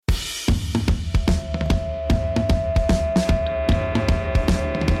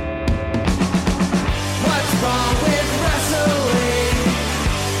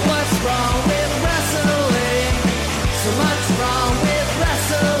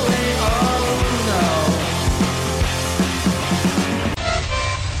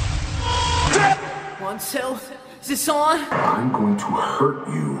this on? I'm going to hurt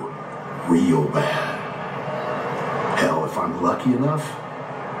you real bad. Hell, if I'm lucky enough,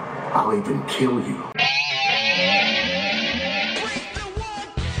 I'll even kill you.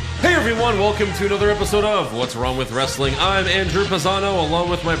 Hey everyone, welcome to another episode of What's Wrong with Wrestling. I'm Andrew Pisano, along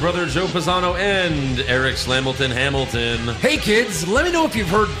with my brother Joe Pisano and Eric Slamilton Hamilton. Hey kids, let me know if you've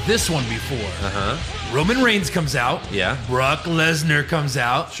heard this one before. Roman Reigns comes out. Yeah. Brock Lesnar comes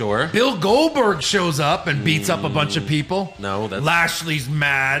out. Sure. Bill Goldberg shows up and beats up a bunch of people. No, that's... Lashley's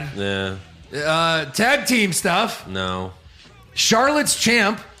mad. Yeah, Tag team stuff. no. Charlotte's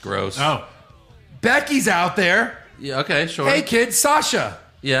champ. Gross. Oh. Becky's out there. Yeah, okay, sure. Hey kids, Sasha.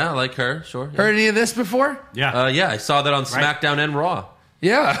 Yeah, I like her, sure. Yeah. Heard any of this before? Yeah. Yeah, I saw that on SmackDown and Raw.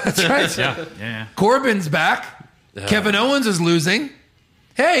 Yeah, that's right. Yeah. Corbin's back. Kevin Owens is losing.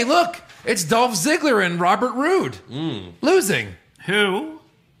 Hey, look, it's Dolph Ziggler and Robert Roode losing. Who?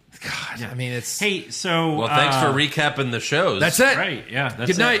 God, I mean, it's... Hey, so... Well, thanks for recapping the shows. That's it. Right, yeah.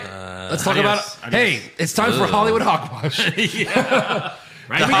 That's Good night. Let's talk about... Hey, it's time for Hollywood Hogwash.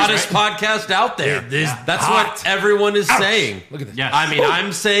 Right? The hottest podcast out there. It is That's hot. what everyone is saying. Look at this. Yes. I mean,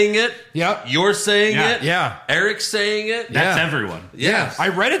 I'm saying it. Yep. You're saying Yeah. it. Yeah. Eric's saying it. That's Yeah. everyone. Yes. I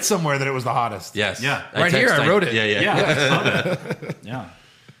read it somewhere that it was the hottest. Yes. Yeah. Right here, I wrote it. Yeah. Yeah, I saw that. Yeah.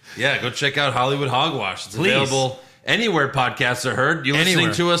 Yeah, go check out Hollywood Hogwash. It's Please. available anywhere podcasts are heard. You listening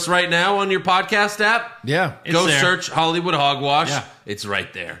Anywhere. to us right now on your podcast app? Yeah. It's Go there. search Hollywood Hogwash. Yeah. It's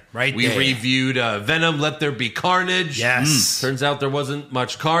right there. Right we there. reviewed Venom, Let There Be Carnage. Yes. Turns out there wasn't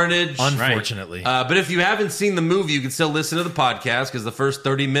much carnage. Unfortunately. But if you haven't seen the movie, you can still listen to the podcast because the first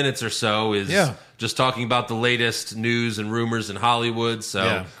 30 minutes or so is just talking about the latest news and rumors in Hollywood. So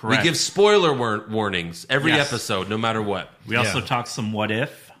Yeah, we correct. give spoiler warnings every Yes. episode, no matter what. We also Yeah. talked some What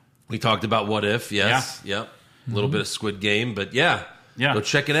If. We talked about What If, yes. Yep. A little bit of Squid Game, but yeah. Yeah. Go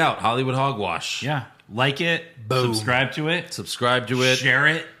check it out, Hollywood Hogwash. Yeah. Like it. Boom. Subscribe to it. Subscribe to it. Share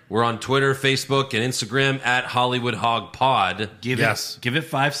it. We're on Twitter, Facebook, and Instagram at Hollywood Hog Pod. Give it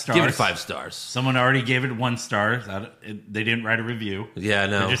 5 stars. Give it 5 stars. Someone already gave it 1 star. They didn't write a review. Yeah,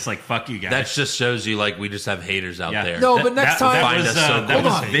 no. They're just like, fuck you guys. That just shows you, like, we just have haters out Yeah. there. No, but next time... Find us so that cool.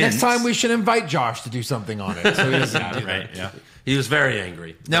 was Hold on. Vince. Next time we should invite Josh to do something on it. So he doesn't do that. Right, yeah. He was very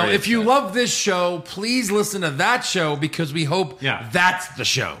angry. Now, Very if you upset. love this show, please listen to that show because we hope that's the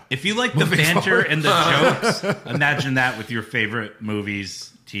show. If you like the Moving banter forward. and the jokes, imagine that with your favorite movies,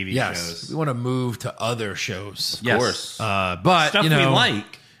 TV Yes, shows. we want to move to other shows. Yes. Of course. But Stuff you know, we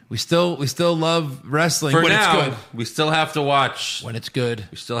like. we still love wrestling For when now, it's good. we still have to watch. When it's good,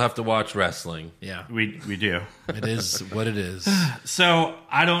 We still have to watch wrestling. yeah, We do. it is what it is. So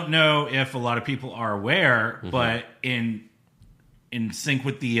I don't know if a lot of people are aware, but in sync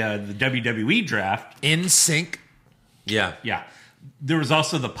with the WWE draft, In sync. Yeah. yeah, there was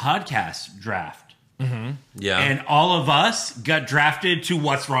also the podcast draft. Yeah. And all of us got drafted to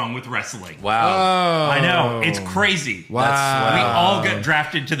What's Wrong with Wrestling. wow. I know. It's crazy. Wow. That's- We all got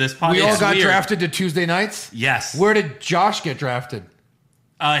drafted to this podcast. We all got weird. drafted to Tuesday nights. Yes. Where did Josh get drafted?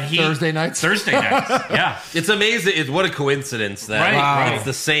 Thursday nights? Thursday nights. Yeah. It's amazing. What a coincidence that Right, Wow. it's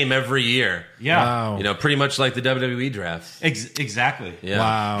the same every year. Yeah. Wow. You know, pretty much like the WWE draft. Exactly. Yeah.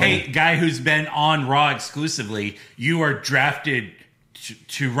 Wow. Hey, guy who's been on Raw exclusively, you are drafted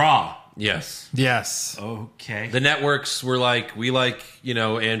to Raw. Yes. Yes. Okay. The networks were like, we like, you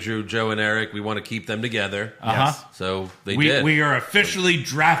know, Andrew, Joe, and Eric. We want to keep them together. Uh-huh. So they did. We are officially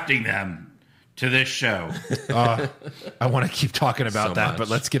drafting them to this show. I want to keep talking about So that, much. but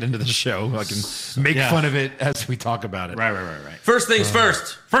let's get into the show. I can make Yeah. fun of it as we talk about it. Right. First things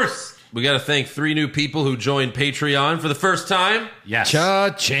first. First. We got to thank 3 new people who joined Patreon for the first time. Yes.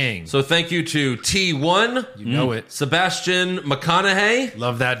 Cha-ching. So thank you to T1, You know it. Sebastian McConaughey,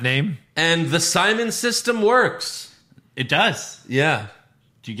 Love that name. and the Simon System Works. It does. Yeah.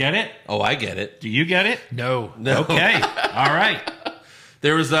 Do you get it? Oh, I get it. Do you get it? No. No. Okay. All right.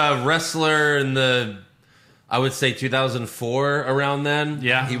 There was a wrestler in the, I would say 2004 around then.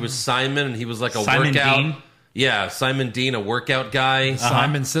 Yeah. He was Simon, and he was like a Simon workout. Dean? Yeah, Simon Dean, a workout guy.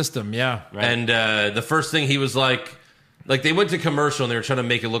 Simon System, yeah. Right. And the first thing he was like they went to commercial, and they were trying to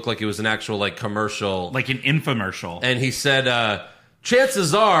make it look like it was an actual like commercial. Like an infomercial. And he said,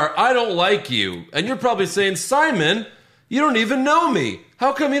 chances are I don't like you. And you're probably saying, Simon, you don't even know me.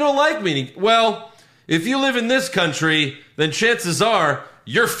 How come you don't like me? And well, if you live in this country, then chances are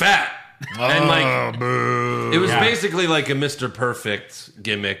you're fat. And like, it was basically like a Mr. Perfect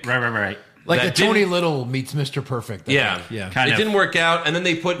gimmick. Right. Like That a Tony didn't- Little meets Mr. Perfect. I Yeah. think. Yeah. Kind It of. didn't work out. And then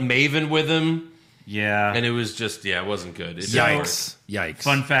they put Maven with him. Yeah. And it was just, it wasn't good. It didn't work. Yikes.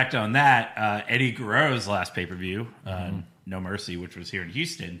 Fun fact on that, Eddie Guerrero's last pay-per-view, No Mercy, which was here in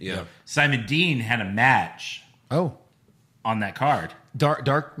Houston. Yeah. Simon Dean had a match Oh, on that card. dark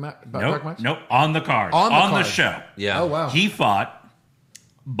Nope, match? nope, on the card. On the the card. show. Yeah. Oh, wow. He fought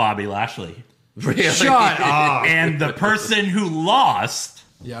Bobby Lashley. Really? Shut up. And the person who lost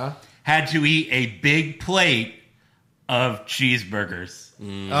Yeah. had to eat a big plate of cheeseburgers.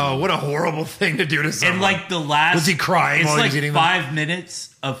 Oh, what a horrible thing to do to someone. And like the last... Was he crying It's while he like was eating them? 5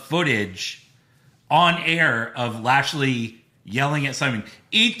 minutes of footage on air of Lashley yelling at Simon,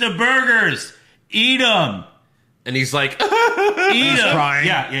 "Eat the burgers! Eat them! And he's like, Eat them!" crying.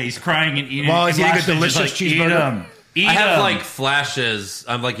 Yeah, he's crying and eating. While he's and eating a Lashley's delicious just like, cheeseburger. Eat them! Eat I have 'em." like flashes.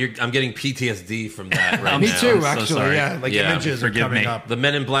 I'm like, I'm getting PTSD from that right Me now. too, so actually. sorry. Yeah, like Yeah, images are forgive coming me. up The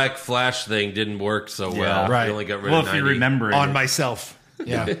Men in Black flash thing didn't work so well. Yeah. Right. We only got rid Well, of if you 90. remember it. on myself.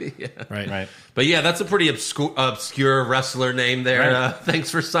 Yeah. Right. Right. But yeah, that's a pretty obscure wrestler name there. Right.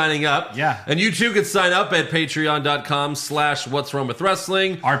 Thanks for signing up. Yeah. And you too could sign up at patreon.com/what's wrong with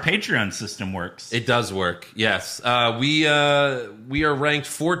wrestling. Our Patreon system works. It does work, yes. We are ranked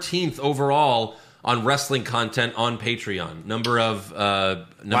 14th overall on wrestling content on Patreon. Number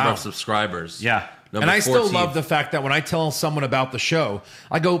of subscribers. Yeah. Number And I still 14th. love the fact that when I tell someone about the show,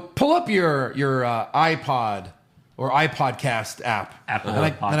 I go, pull up your iPod or iPodcast app. Apple and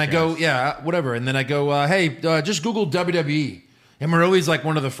I go, Podcasts. yeah, whatever. And then I go, hey, just Google WWE. And we're always like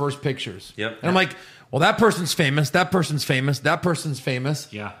one of the first pictures. Yep. And I'm like, well, that person's famous. That person's famous. That person's famous.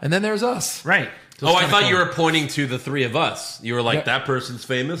 Yeah. And then there's us. Right. So Oh, it's I kinda thought cool. you were pointing to the three of us. You were like, Yeah. that person's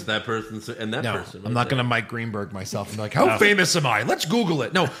famous, that person's, and that No, person. I'm not going to Mike Greenberg myself and be like, how famous am I? Let's Google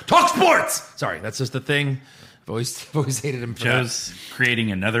it. No, talk sports. Sorry, that's just the thing. I've always hated him for that. Joe's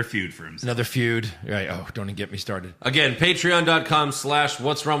creating another feud for himself. Another feud. Right. Oh, don't even get me started. Again,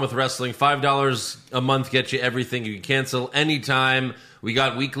 patreon.com/what's wrong with wrestling. $5 a month gets you everything. You can cancel anytime. We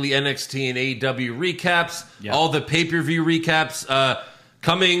got weekly NXT and AEW recaps. Yep. All the pay-per-view recaps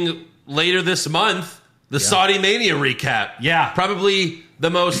coming later this month. The Saudi Mania recap. Yeah. Probably the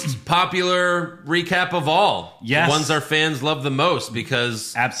most popular recap of all. Yes. The ones our fans love the most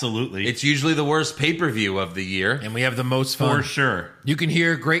because Absolutely. it's usually the worst pay-per-view of the year. And we have the most fun. for sure. You can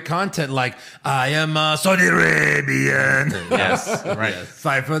hear great content like, I am Saudi Arabian. Yes. Right.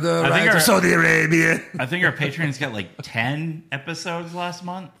 Fight for the I think rights our- of Saudi Arabia. I think our patrons got like 10 episodes last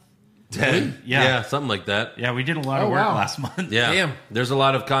month. 10. Yeah. Something like that. Yeah, we did a lot of Oh, work wow. last month. Yeah. Damn. There's a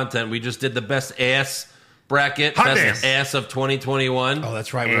lot of content. We just did the best ass bracket, Hot best ass. ass of 2021. Oh,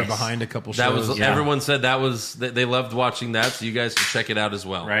 that's right. We were Yes. behind a couple shows. that was yeah. everyone said that was they loved watching that, so you guys can check it out as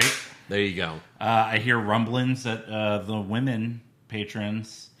well. Right? There you go. I hear rumblings that the women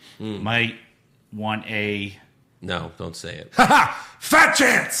patrons might want a No, don't say it. Fat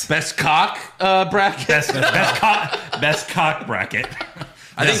chance. Best cock bracket. best cock bracket.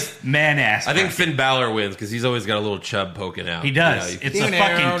 I think Man ass. I think bracket. Finn Balor wins because he's always got a little chub poking out. He does. You know, It's a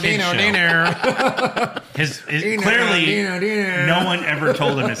fucking kid show. Clearly, no one ever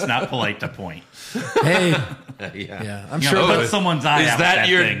told him it's not polite to point. Hey. yeah. Yeah, I'm You sure. know, Oh, put someone's eye Is out that with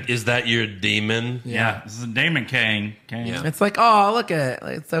your thing. is that your demon? Yeah, this is Damon Kane. Yeah. It's like, oh, look at it.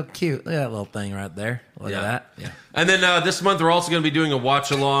 It's so cute. Look at that little thing right there. Look Yeah. at that. Yeah. And then this month we're also going to be doing a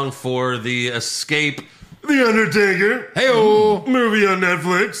watch along for the Escape The Undertaker Hey-o. movie on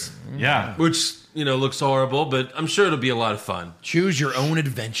Netflix, Yeah, which looks horrible, but I'm sure it'll be a lot of fun. Choose your own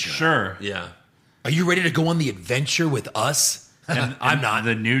adventure. sure. Yeah. Are you ready to go on the adventure with us? I'm not.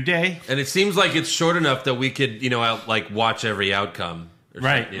 The New Day. And it seems like it's short enough that we could, watch every outcome. or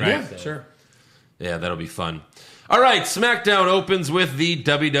Right, something, right. so- Sure. Yeah, that'll be fun. All right, SmackDown opens with the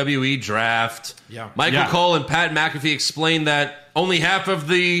WWE Draft. Yeah. Michael Yeah. Cole and Pat McAfee explained that only half of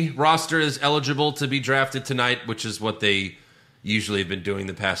the roster is eligible to be drafted tonight, which is what they usually have been doing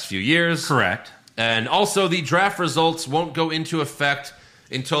the past few years. Correct. And also, the draft results won't go into effect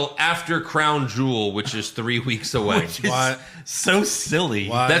until after Crown Jewel, which is 3 weeks away. What? So silly.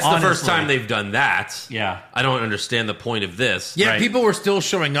 What? That's the first honestly. time they've done that. Yeah. I don't understand the point of this. Yeah, Right. people were still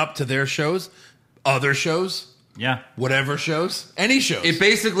showing up to their shows, other shows, Yeah. whatever shows, any shows. It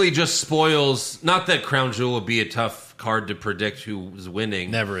basically just spoils, not that Crown Jewel would be a tough card to predict who's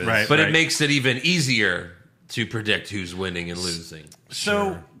winning. Never is. Right. But it makes it even easier to predict who's winning and losing.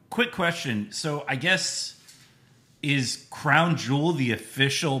 So, quick question. So, I guess, is Crown Jewel the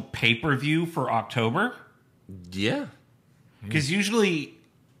official pay-per-view for October? Yeah. Because usually,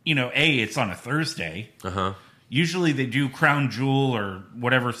 it's on a Thursday. Uh-huh. Usually they do Crown Jewel or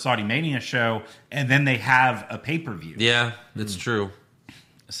whatever Saudi Mania show, and then they have a pay-per-view. Yeah, that's true.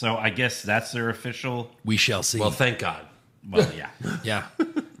 So I guess that's their official... We shall see. Well, thank God. Well, yeah. yeah,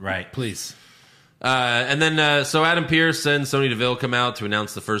 Right. please. And then, so Adam Pearce and Sonya Deville come out to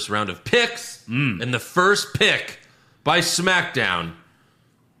announce the first round of picks. And the first pick by SmackDown,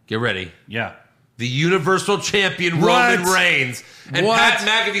 get ready, Yeah. the Universal Champion What? Roman Reigns. And What? Pat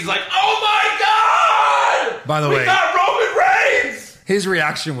McAfee's like, oh my God! By the we way- got Roman Reigns! His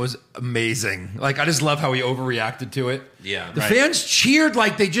reaction was amazing. Like, I just love how he overreacted to it. Yeah. The Right. fans cheered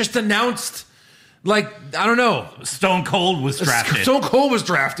like they just announced, like, I don't know, Stone Cold was drafted. Stone Cold was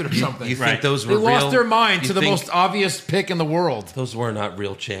drafted or something. You think Right. those They were real? lost their mind You to the think most obvious pick in the world. Those were not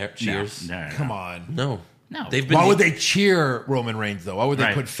real cheers. No. Come on. No. No. They've been Why would they cheer Roman Reigns, though? Why would they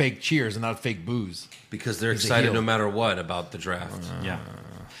Right. put fake cheers and not fake boos? Because they're He's a excited heel. no matter what about the draft. Yeah.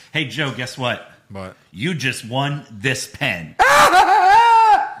 Hey, Joe, guess what? But You just won this pen.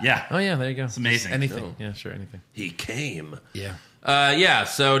 Yeah. oh yeah, there you go. It's amazing. Anything? Yeah, sure, anything. He came. Yeah. Yeah,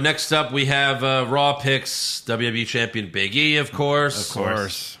 so next up we have Raw picks WWE Champion Big E, of course. Of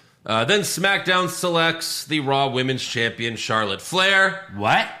course. Then SmackDown selects the Raw Women's Champion Charlotte Flair,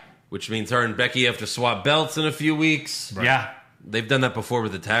 What? which means her and Becky have to swap belts in a few weeks. Yeah. They've done that before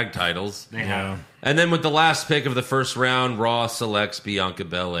with the tag titles. They have. And then with the last pick of the first round, Raw selects Bianca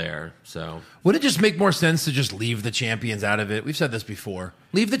Belair. So Would it just make more sense to just leave the champions out of it? We've said this before.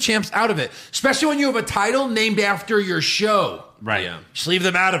 Leave the champs out of it, especially when you have a title named after your show. Right. yeah. Just leave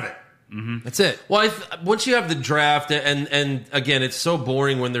them out of it. That's it. Well, once you have the draft, and again, it's so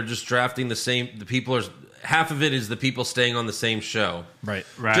boring when they're just drafting the same. The people are half of it is the people staying on the same show. Right.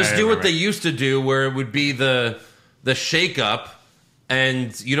 Right. Just do what right, they right. used to do, where it would be the shake up,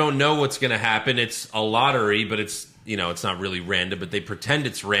 and you don't know what's going to happen. It's a lottery, but it's it's not really random, but they pretend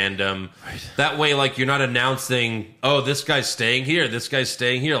it's random. Right. That way, like you're not announcing, oh, this guy's staying here, this guy's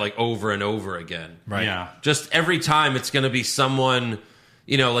staying here, like over and over again. Right. Yeah. Just every time it's going to be someone.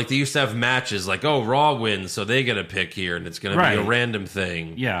 Like they used to have matches like, oh, Raw wins, so they get a pick here, and it's going to be a Right. random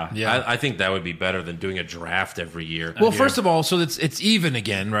thing. Yeah. Yeah. I think that would be better than doing a draft every year. Well, first of all, so it's even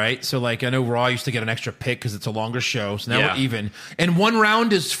again, right? So, like, I know Raw used to get an extra pick because it's a longer show, so now Yeah. we're even. And one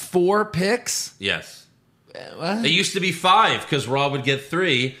round is 4 picks. Yes. What? It used to be 5 because Raw would get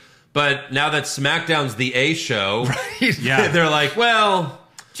 3, but now that SmackDown's the A show, Yeah. they're like, well,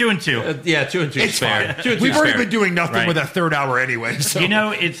 2 and 2. yeah, 2 and 2 is fair. 2 and 2 We've is already fair. been doing nothing Right. with a third hour anyway. So.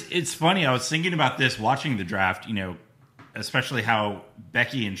 It's funny. I was thinking about this watching the draft, especially how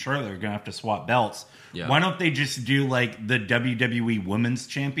Becky and Charlotte are going to have to swap belts. Yeah. Why don't they just do like the WWE Women's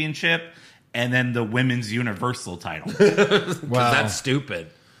Championship and then the Women's Universal title? wow. That's stupid.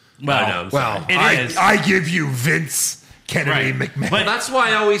 Well, I know, I'm sorry. It is. I give you Vince Kennedy Right. McMahon. But- That's why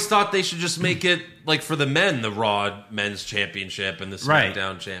I always thought they should just make it like for the men, the Raw Men's Championship and the Right.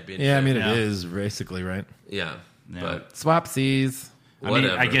 SmackDown Championship. yeah, I mean, Yeah. it is basically, right? yeah. Yeah. But Swapsies.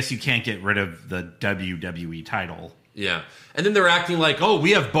 whatever. I guess you can't get rid of the WWE title. Yeah. And then they're acting like, oh,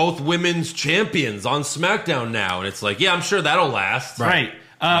 we have both women's champions on SmackDown now. And it's like, yeah, I'm sure that'll last. Right.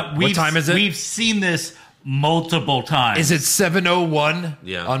 What time is it? We've seen this multiple times. Is it 7:01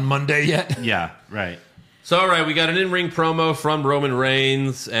 Yeah. on Monday yet? Yeah, right. So, all right, we got an in-ring promo from Roman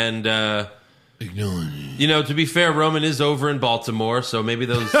Reigns. And, to be fair, Roman is over in Baltimore. So maybe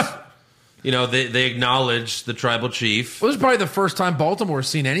those, they acknowledge the tribal chief. Well, this is probably the first time Baltimore's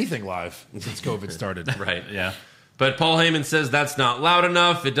seen anything live since COVID started. Right. Yeah. But Paul Heyman says that's not loud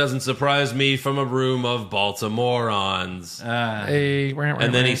enough. It doesn't surprise me from a room of Baltimoreans. Hey,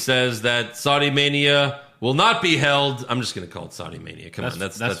 And then he says that Saudi Mania will not be held. I'm just going to call it Saudi Mania. Come on,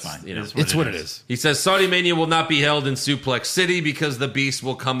 that's fine. You know. it's what it is. He says Saudi Mania will not be held in Suplex City because the Beast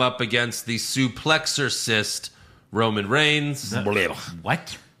will come up against the suplexorcist Roman Reigns.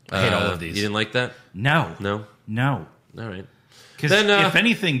 What? I hate all of these. You didn't like that? No. No? No. All right. Because Then, if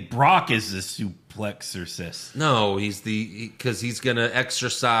anything, Brock is the suplexorcist. No, because he's going to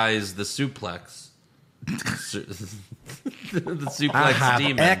exercise the suplex. the suplex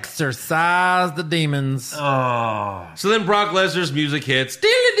demon. exercised the demons. Oh. So then Brock Lesnar's music hits.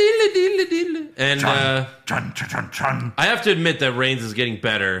 And I have to admit that Reigns is getting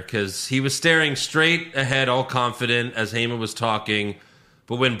better because he was staring straight ahead, all confident, as Heyman was talking.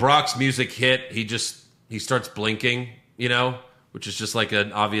 But when Brock's music hit, he starts blinking, which is just like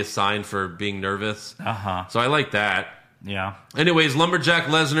an obvious sign for being nervous. Uh-huh. So I like that. Yeah. Anyways, Lumberjack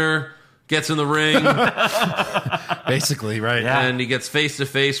Lesnar gets in the ring Basically, right? Yeah. and he gets face to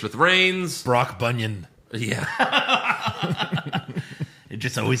face with Reigns. Brock Bunyan. Yeah. It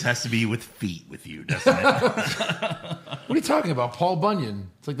just always has to be with feet with you, doesn't it? What are you talking about? Paul Bunyan.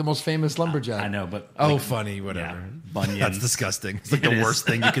 It's like the most famous lumberjack. I know, but... Oh, funny, whatever. Yeah, Bunyan. That's disgusting. It's like It the is. worst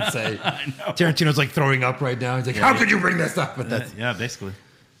thing you could say. I know. Tarantino's like throwing up right now. He's like, how could you bring this up? But that's Yeah, basically.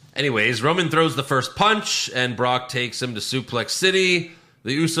 Anyways, Roman throws the first punch, and Brock takes him to Suplex City.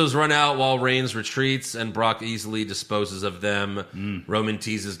 The Usos run out while Reigns retreats, and Brock easily disposes of them. Roman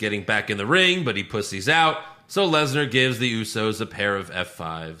teases getting back in the ring, but he pussies out. So Lesnar gives the Usos a pair of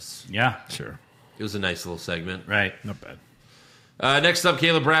F5s. Yeah. sure. It was a nice little segment. Right. Not bad. Next up,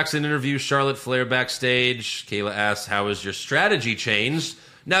 Kayla Braxton interviews Charlotte Flair backstage. Kayla asks, how has your strategy changed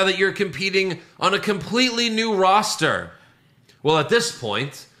now that you're competing on a completely new roster? Well, at this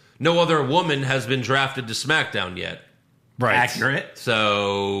point, no other woman has been drafted to SmackDown yet. Right. Accurate.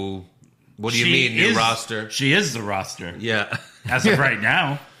 So, what do you mean, new roster? She is the roster. Yeah. As of right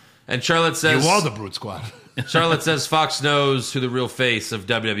now. And Charlotte says... You are the Brute Squad. Charlotte says Fox knows who the real face of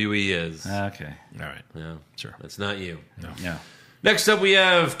WWE is. Okay. All right. Yeah, Sure. that's not you. Yeah. Next up, we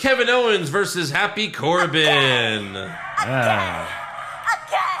have Kevin Owens versus Happy Corbin.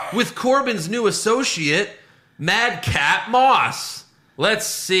 With Corbin's new associate, Madcap Moss. Let's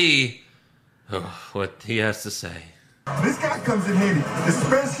see what he has to say. This guy comes in handy,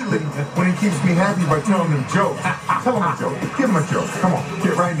 especially when he keeps me happy by telling him jokes. Tell him a joke. Give him a joke. Come on,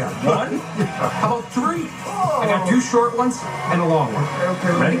 get right now. One? How about three? I got 2 short ones and a long one.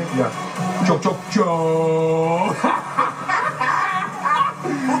 Okay, ready? Yeah. Joke, joke, joke.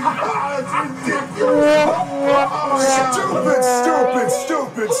 That's ridiculous.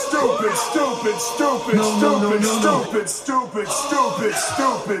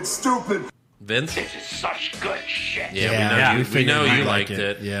 Stupid. Vince? This is such good shit. Yeah, we figured know you'd you like liked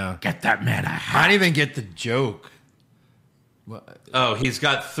it. Yeah. Get that man a I hat. didn't even get the joke. Oh, he's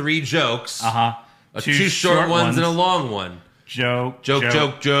got 3 jokes. Uh-huh. Two short ones and a long one. Joke. Joke.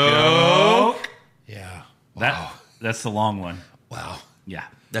 Yeah. That's the long one. Wow. Yeah.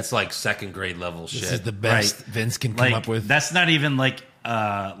 That's like second grade level shit. This is the best Right. Vince can come Like, up with. that's not even like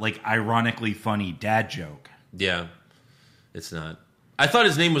ironically funny dad joke. Yeah, it's not. I thought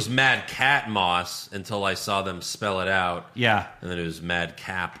his name was Mad Cat Moss until I saw them spell it out. Yeah. And then it was Mad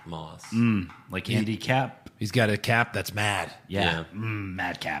Cap Moss. Like Andy Cap. He's got a cap that's mad. Yeah. Yeah.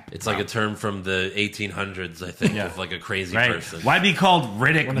 Mad Cap. It's like a term from the 1800s, I think, Yeah. of like a crazy right. person. Why be called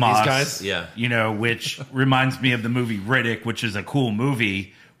Riddick One of Moss? these guys? Yeah. You know, which reminds me of the movie Riddick, which is a cool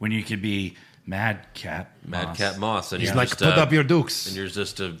movie when you could be Mad Cap Mad Moss. Cat Moss. And He's you're like, just, put up your dukes. And you're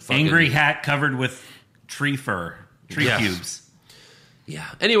just a fucking... Angry hat covered with tree fur. Tree Yes. cubes. Yeah.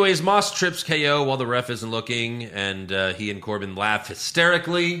 Anyways, Moss trips KO while the ref isn't looking, and he and Corbin laugh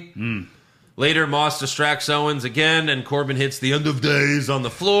hysterically. Later, Moss distracts Owens again, and Corbin hits the end of days on the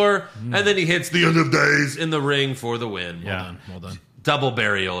floor, and then he hits the end of days in the ring for the win. Yeah. Well done. Double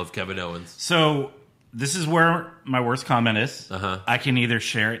burial of Kevin Owens. So this is where my worst comment is. Uh-huh. I can either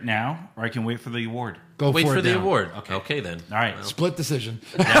share it now or I can wait for the award. Go Wait for it the now. award. Okay, then. All right. Split decision.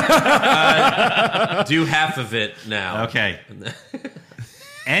 Do half of it now. Okay.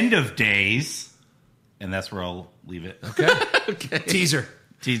 End of days. And that's where I'll leave it. Teaser.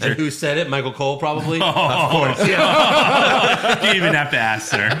 Teaser. And who said it? Michael Cole, probably? Of course. Yeah. You even have to ask,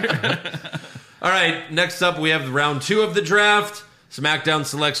 sir. All right, next up, we have round 2 of the draft. SmackDown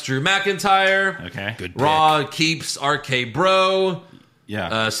selects Drew McIntyre. Okay. Good pick. Raw keeps RK Bro. Yeah.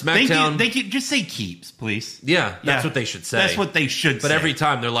 SmackDown- They could just say keeps, please. Yeah, that's what they should say. That's what they should say. But every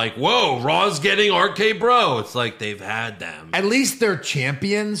time they're like, whoa, Raw's getting RK Bro. It's like they've had them. At least they're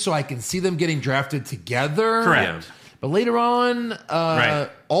champions, so I can see them getting drafted together. Correct. But later on, Right.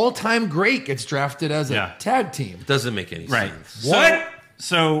 all-time great gets drafted as a Yeah. tag team. Doesn't make any Right. sense. What?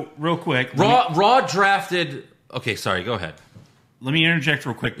 So real quick. Raw drafted... Okay, sorry, go ahead. Let me interject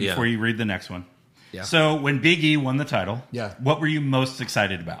real quick Yeah. before you read the next one. Yeah. So when Big E won the title, Yeah. what were you most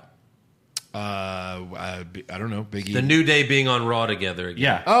excited about? I don't know. Big E. The New Day being on Raw together again.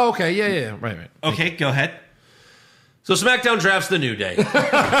 Yeah. Oh, okay. Yeah. Right. Okay, go ahead. So SmackDown drafts the New Day.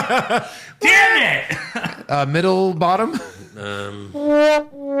 Damn it! Middle, bottom. This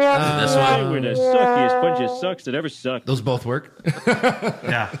one. We're the suckiest bunch of sucks that ever sucked. Those both work.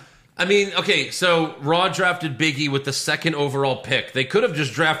 Yeah. I mean, okay, so Raw drafted Big E with the 2nd overall pick. They could have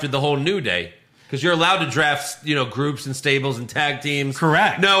just drafted the whole New Day. Because you're allowed to draft, groups and stables and tag teams.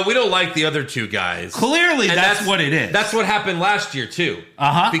 Correct. No, we don't like the other 2 guys. Clearly, And that's what it is. That's what happened last year, too.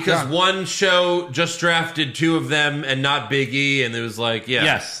 Uh-huh. Because Yeah. one show just drafted 2 of them and not Big E, and it was like, yeah.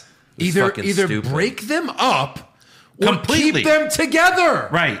 Yes. It was Either fucking stupid. break them up or Completely. keep them together.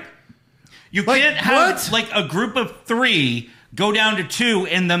 Right. You Like, can't have what? like a group of 3 go down to 2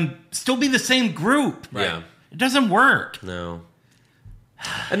 and them still be the same group. Yeah. It doesn't work. No.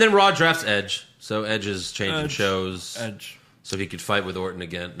 And then Raw drafts Edge. So Edge is changing Edge. shows. Edge. So he could fight with Orton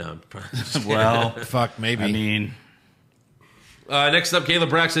again. No. Well, Fuck, maybe. I mean, Next up, Caleb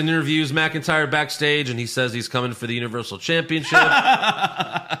Braxton interviews McIntyre backstage, and he says he's coming for the Universal Championship.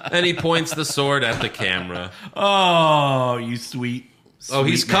 And he points the sword at the camera. oh, you sweet. Oh,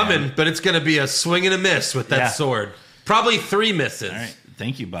 he's sweet man. coming, but it's going to be a swing and a miss with that Yeah. sword. Probably 3 misses. All right.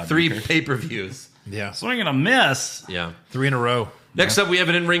 Thank you, Bob. 3 Baker. pay-per-views. yeah. Swing and a miss. Yeah. 3 in a row. Next up, we have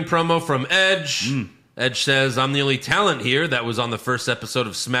an in-ring promo from Edge. Edge says, I'm the only talent here that was on the first episode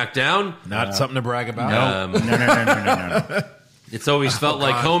of SmackDown. Not something to brag about. No. It's always felt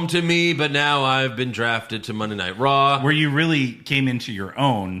like home to me, but now I've been drafted to Monday Night Raw. Where you really came into your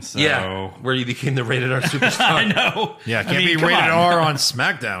own. So. Yeah, where you became the Rated R Superstar. I know. Yeah, can't I mean, be come rated on. R on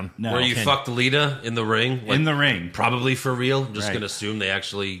SmackDown. No. Where you Can- fucked Lita in the ring. In the ring. Probably for real. I'm just Right. going to assume they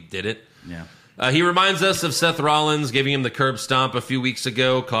actually did it. Yeah. He reminds us of Seth Rollins giving him the curb stomp a few weeks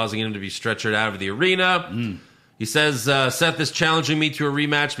ago, causing him to be stretchered out of the arena. He says, Seth is challenging me to a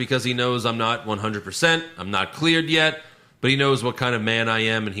rematch because he knows I'm not 100%. I'm not cleared yet, but he knows what kind of man I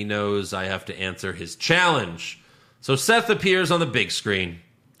am, and he knows I have to answer his challenge. So Seth appears on the big screen,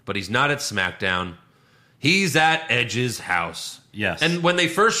 but he's not at SmackDown. He's at Edge's house. Yes. And when they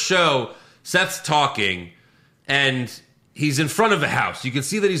first show, Seth's talking, and he's in front of a house. You can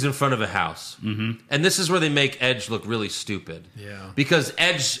see that he's in front of a house. Mm-hmm. And this is where they make Edge look really stupid. Yeah. Because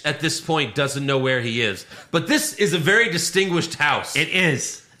Edge, at this point, doesn't know where he is. But this is a very distinguished house. It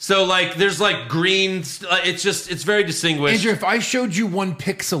is. So, like, there's, like, green... it's very distinguished. Andrew, if I showed you one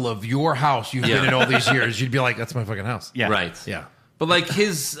pixel of your house you've been in all these years, you'd be like, that's my fucking house. Yeah. Right. Yeah. But, like,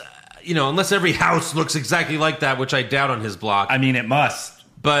 his... unless every house looks exactly like that, which I doubt on his block. I mean, it must.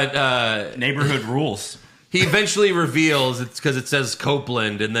 But Neighborhood rules. he eventually reveals it's because it says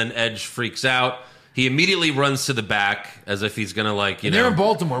Copeland, and then Edge freaks out. He immediately runs to the back as if he's going to, like, And they're in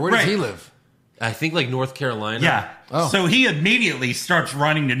Baltimore. Where does Right. he live? I think, like, North Carolina. Yeah. Oh. So he immediately starts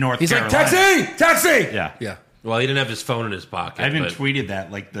running to North He's Carolina. like, taxi! Taxi! Yeah. Yeah. Well, he didn't have his phone in his pocket. I even but, tweeted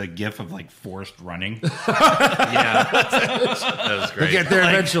that, like the gif of like Forrest running. yeah. That was great. We'll get there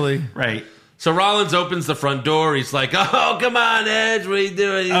Like- eventually. Right. So Rollins opens the front door. He's like, oh, come on, Edge. What are you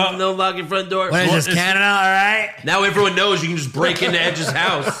doing? You Oh. don't lock your front door. What is this, Canada? All right. Now everyone knows you can just break into Edge's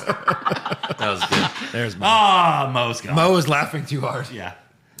house. That was good. There's Mo. Ah, Mo's gone. Mo is laughing too hard. Yeah.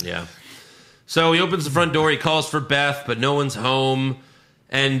 Yeah. So he opens the front door. He calls for Beth, but no one's home.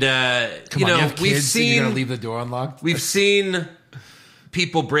 And, Come on, you have we've kids and you're seen... gonna leave the door unlocked? We've seen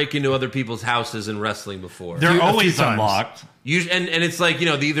people break into other people's houses in wrestling before. They're A few always times. unlocked. And it's like, they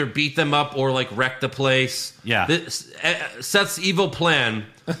either beat them up or like wreck the place. Yeah. Seth's evil plan.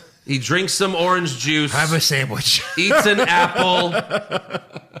 He drinks some orange juice, Have a sandwich. eats an apple,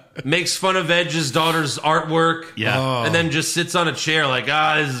 makes fun of Edge's daughter's artwork. Yeah. And then just sits on a chair like,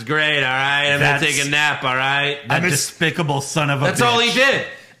 this is great, all right? I'm going to That's- take a nap, all right? That despicable son of a That's bitch. all he did.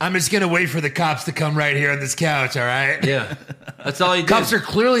 I'm just gonna wait for the cops to come right here on this couch, all right? Yeah. That's all he did. Cops are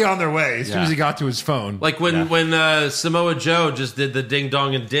clearly on their way as soon Yeah. as he got to his phone. Like when Samoa Joe just did the ding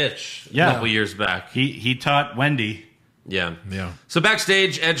dong and ditch a Yeah. couple years back. He taught Wendy. Yeah. Yeah. So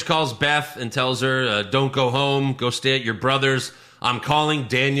backstage, Edge calls Beth and tells her, don't go home. Go stay at your brother's. I'm calling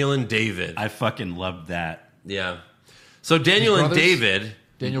Daniel and David. I fucking loved that. Yeah. So Daniel His and brothers? David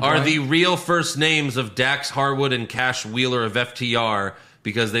Daniel are Bryan? the real first names of Dax Harwood and Cash Wheeler of FTR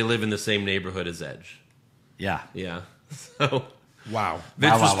because they live in the same neighborhood as Edge. Yeah. Yeah. So Wow.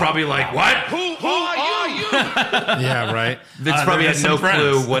 Vince Wow, was wow, probably wow, like, wow. what? Who are you? Yeah, right. Vince probably they're had just no some friends.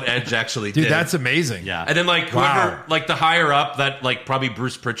 clue what Edge actually Dude, did. that's amazing. Yeah. And then, like, Wow. whoever, like, the higher up that, like, probably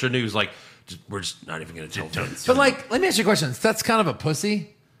Bruce Pritchard knew was like, we're just not even going to tell Vince. But like, let me ask you a question. That's kind of a pussy.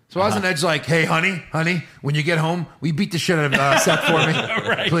 So why wasn't Edge like, hey, honey, when you get home, we beat the shit out of Seth for me,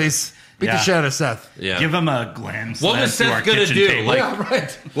 Right. please. Beat the Yeah. shit out of Seth. Yeah. Give him a glam slam What was to our Seth going to kitchen do? table. Like, Yeah,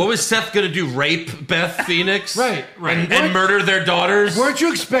 right. what was Seth going to do? Rape Beth Phoenix? Right. And murder their daughters? Weren't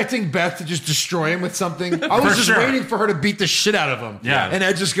you expecting Beth to just destroy him with something? I was For just sure. waiting for her to beat the shit out of him. Yeah. And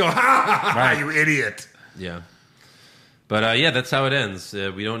Ed just go, ha ha ha, Right. you idiot. Yeah. But, yeah, that's how it ends.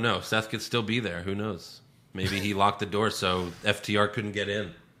 We don't know. Seth could still be there. Who knows? Maybe he locked the door so FTR couldn't get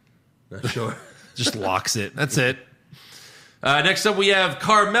in. Not sure. Just locks it. That's it. Next up, we have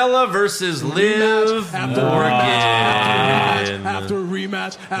Carmella versus Liv Morgan.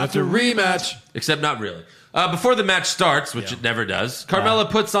 After rematch. Except not really. Before the match starts, which it never does, Carmella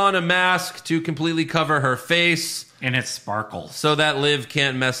puts on a mask to completely cover her face And it sparkles. so that Liv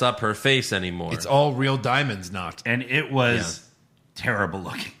can't mess up her face anymore. It's all real diamonds, not. And it was terrible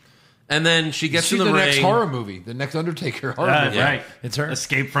looking. And then she gets See in the the next ring. horror movie, the next Undertaker horror movie. Right. It's her.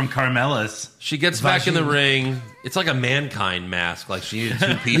 Escape from Carmella's. She gets back in the ring. It's like a Mankind mask. Like she needed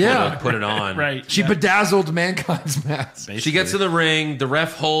two people Yeah. to put it on. Right. She bedazzled Mankind's mask. She gets in the ring. The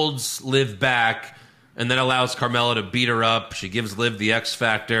ref holds Liv back and then allows Carmella to beat her up. She gives Liv the X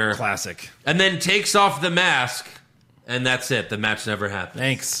Factor. Classic. And then takes off the mask. And that's it. The match never happened.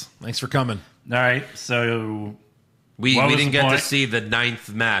 Thanks for coming. All right. So We What was didn't the get to point? see the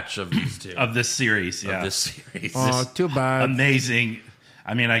 9th match of these two. of this series, yeah. Of this series. Oh, too bad. Amazing.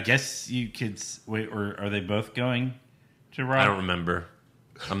 I mean, I guess you could wait, or are they both going? to Raw? I don't remember.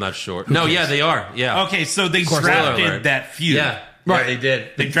 I'm not sure. No, yeah, they are. Yeah. Okay, so they Spoiler alert. drafted that feud. Yeah. Right. Yeah, they did.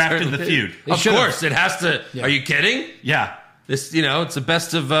 They drafted the feud. Of should've. course, it has to. Yeah. Are you kidding? Yeah. This, it's a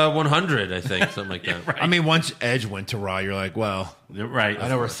best of 100, I think, something like that. Right. I mean, once Edge went to Raw, you're like, well, Right. I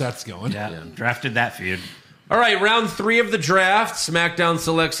know where Seth's going. Yeah. Drafted that feud. All right, round 3 of the draft. SmackDown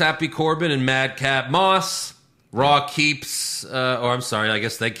selects Happy Corbin and Madcap Moss. Raw keeps, I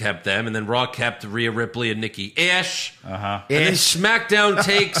guess they kept them. And then Raw kept Rhea Ripley and Nikki Ash. Uh-huh. And then SmackDown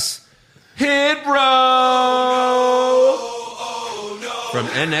takes Hit Row from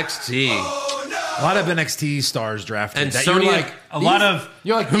NXT. A lot of NXT stars drafted. And that Sonya- you're like, A lot of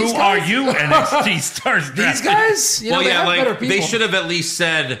you're like, who these are guys? you NXT stars drafted? These guys? You know, Well, they yeah, have better like people. they should have at least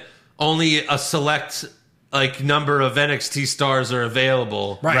said only a select number of NXT stars are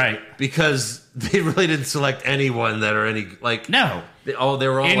available. Right. Because they really didn't select anyone that are any like No. they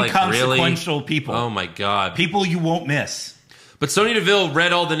were all like really Inconsequential people. Oh my god. People you won't miss. But Sonya Deville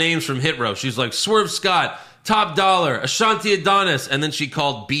read all the names from Hit Row. She's like Swerve Scott, Top Dollar, Ashanti Adonis, and then she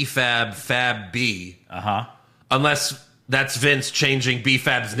called B-Fab Fab B. Uh-huh. Unless that's Vince changing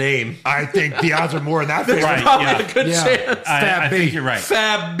B-Fab's name. I think the odds are more in that favor. Right. Probably Yeah. a good Yeah. chance. I B. think you're right.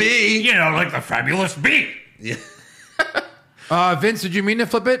 Fab B. You know, like the Fabulous B. Vince, did you mean to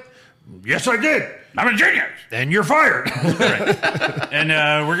flip it? Yes, I did. I'm a genius. Then you're fired. And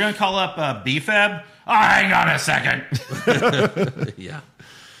we're going to call up B-Fab. Oh, hang on a second. Yeah.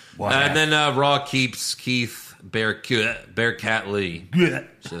 What And then Raw keeps Keith Bearcat Lee.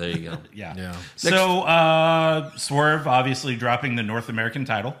 So there you go. Yeah. Yeah. So Swerve obviously dropping the North American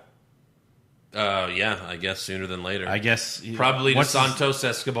title. Yeah, I guess sooner than later. I guess Probably to what's his- Santos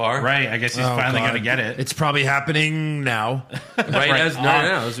Escobar. Right. I guess he's Oh, finally God. going to get it. It's probably happening now. Right,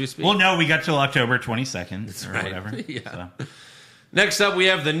 as we speak. Well, no, we got till October 22nd or right. whatever. Yeah. So. Next up, we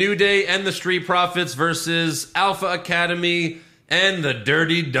have the New Day and the Street Profits versus Alpha Academy and the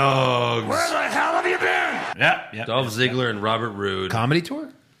Dirty Dogs. the hell have you been? Yeah. Dolph Ziggler and Robert Roode. Comedy tour?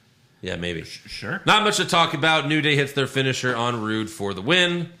 Yeah, maybe. Sure. Not much to talk about. New Day hits their finisher on Roode for the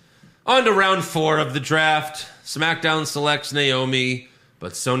win. On to round 4 of the draft. SmackDown selects Naomi,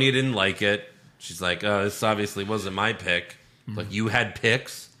 but Sonya didn't like it. She's like, this obviously wasn't my pick. Like, you had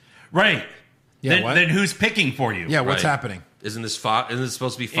picks? Right. Yeah, what? Then who's picking for you? Yeah, what's Right. happening? Isn't this Fox? Isn't this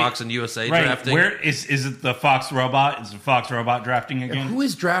supposed to be Fox and USA Right. drafting? Where is it the Fox robot? Is it Fox robot drafting again? Who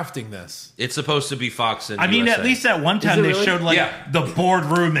is drafting this? It's supposed to be Fox and I mean, USA. at least at one time it they really? showed like Yeah. the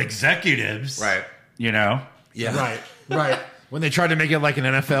boardroom executives. Right. You know? Yeah. Right. When they tried to make it like an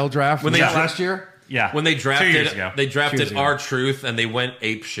NFL draft When was they that dra- last year? Yeah. When they 2 years drafted, ago. they 2 drafted years ago. R-Truth and they went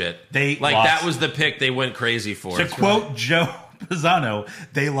ape shit. They like lost. that was the pick they went crazy for. to quote Joe Pisano,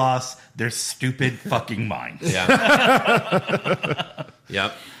 they lost their stupid fucking minds. Yeah.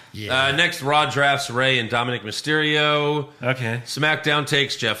 Yep. Yeah. Next, Raw drafts Ray and Dominic Mysterio. Okay. SmackDown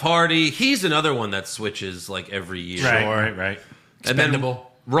takes Jeff Hardy. He's another one that switches like every year. Right. And then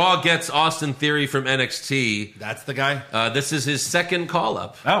Expendable. Raw gets Austin Theory from NXT. That's the guy? This is his second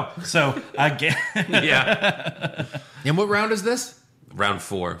call-up. Oh, so again. Yeah. And what round is this? Round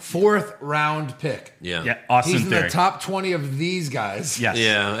 4. 4th round pick. Yeah. Yeah, Austin He's in Theory. the top 20 of these guys. Yes.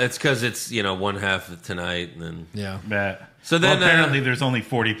 Yeah, it's because it's, one half of tonight. And then, Yeah. So then, well, apparently there's only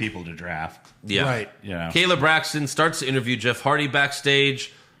 40 people to draft. yeah. Right. You know. Kayla Braxton starts to interview Jeff Hardy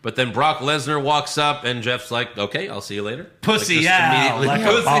backstage, but then Brock Lesnar walks up, and Jeff's like, okay, I'll see you later. Pussy just out immediately like a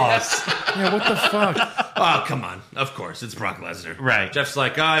pussy boss. Yeah, what the fuck? Oh, come on. Of course, it's Brock Lesnar. Right. Jeff's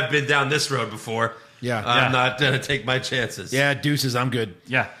like, I've been down this road before. Yeah. I'm not going to take my chances. Yeah, deuces, I'm good.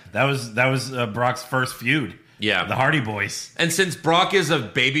 Yeah, that was Brock's first feud. Yeah. The Hardy Boys. And since Brock is a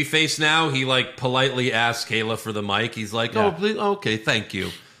babyface now, he, politely asks Kayla for the mic. He's like, Yeah. oh, please, okay, thank you.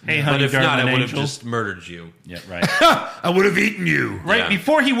 Hey, But honey, if not, I darling would have angel. just murdered you. Yeah, right. I would have eaten you. Right Yeah.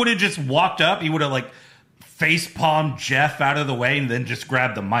 before he would have just walked up, he would have face palmed Jeff out of the way and then just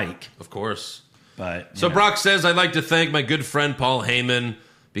grabbed the mic. Of course. But So Brock says, I'd like to thank my good friend Paul Heyman.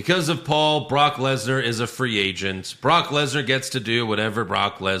 Because of Paul, Brock Lesnar is a free agent. Brock Lesnar gets to do whatever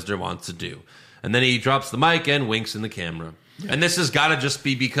Brock Lesnar wants to do. And then he drops the mic and winks in the camera. Yeah. And this has got to just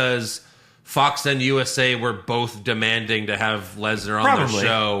be because Fox and USA were both demanding to have Lesnar on Probably. their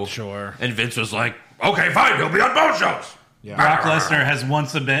show. Sure. And Vince was like, okay, fine, he'll be on both shows. Yeah. Brock Lesnar has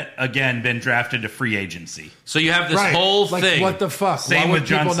once again been drafted to free agency. So you have this Right. whole like, thing. what the fuck? Same Why would with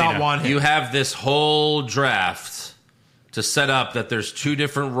John people not Cena. want him? You have this whole draft to set up that there's 2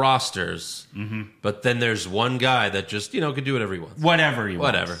 different rosters, but then there's one guy that just, could do whatever he wants. Whatever he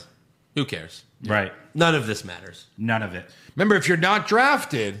wants. Whatever. Who cares? Right. None of this matters. None of it. Remember, if you're not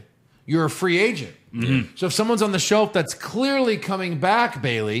drafted, you're a free agent. So if someone's on the shelf that's clearly coming back,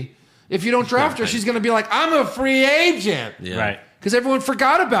 Bailey, If you don't draft her, she's going to be like, I'm a free agent. Yeah. Right. Because everyone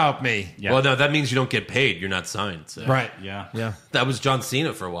forgot about me. Yeah. Well, no, that means you don't get paid. You're not signed. So. Right. Yeah. Yeah. That was John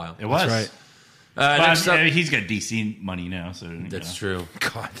Cena for a while. It was. That's right. But Next up, he's got DC money now, so that's true.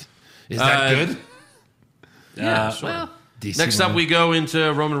 God. Is that good? Yeah, sure. DC Next up, woman. we go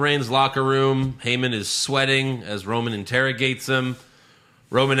into Roman Reigns' locker room. Heyman is sweating as Roman interrogates him.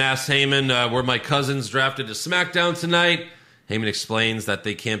 Roman asks Heyman, were my cousins drafted to SmackDown tonight? Heyman explains that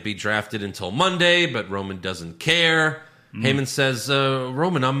they can't be drafted until Monday, but Roman doesn't care. Heyman says,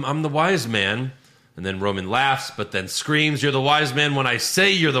 Roman, I'm the wise man. And then Roman laughs, but then screams, you're the wise man when I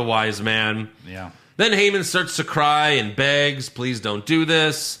say you're the wise man. Yeah. Then Heyman starts to cry and begs, please don't do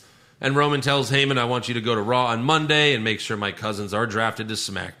this. And Roman tells Heyman, I want you to go to Raw on Monday and make sure my cousins are drafted to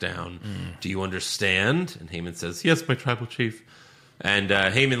SmackDown. Do you understand? And Heyman says, yes, my tribal chief. And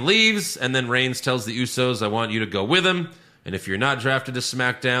Heyman leaves, and then Reigns tells the Usos, I want you to go with him. And if you're not drafted to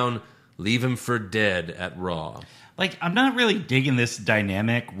SmackDown, leave him for dead at Raw. Like, I'm not really digging this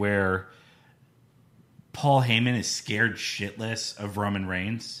dynamic where Paul Heyman is scared shitless of Roman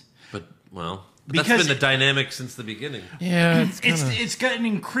Reigns. But, well, Because that's been the dynamic since the beginning. Yeah, It's gotten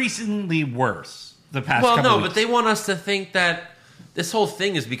increasingly worse the past Well, couple no, weeks. but they want us to think that this whole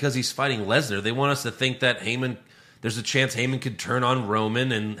thing is because he's fighting Lesnar. They want us to think that there's a chance Heyman could turn on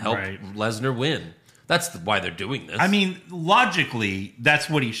Roman and help Right. Lesnar win. That's why they're doing this. I mean, logically, that's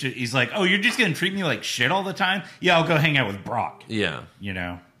what he should. He's like, oh, you're just going to treat me like shit all the time? Yeah, I'll go hang out with Brock. yeah. You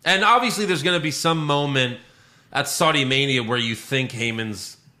know? And obviously there's going to be some moment at Saudi Mania where you think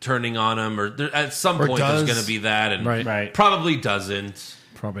Heyman's turning on him, or at some Or point does. there's going to be that, and Right. probably doesn't,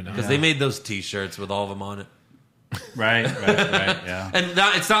 Probably not. because they made those T-shirts with all of them on it. Right, yeah. And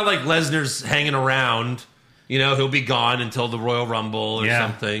it's not like Lesnar's hanging around. You know, he'll be gone until the Royal Rumble or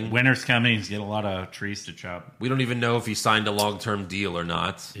something. Winter's coming. He's got a lot of trees to chop. We don't even know if he signed a long-term deal or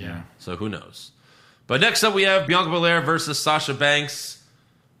not. Yeah. So who knows? But next up we have Bianca Belair versus Sasha Banks.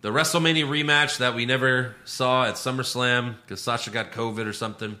 The WrestleMania rematch that we never saw at SummerSlam because Sasha got COVID or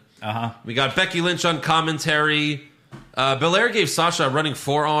something. Uh-huh. We got Becky Lynch on commentary. Belair gave Sasha a running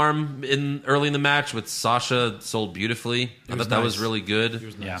forearm early in the match, which Sasha sold beautifully. I thought that was really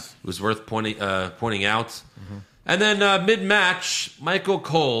good. Yeah. It was worth pointing out. And then mid-match, Michael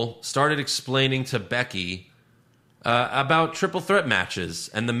Cole started explaining to Becky about triple threat matches,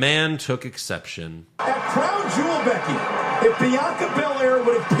 and the man took exception. At Crown Jewel, Becky, if Bianca Belair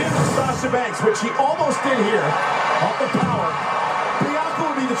would have pinned Sasha Banks, which she almost did here, off the power, Bianca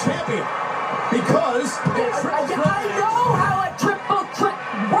would be the champion. Because I know how a triple threat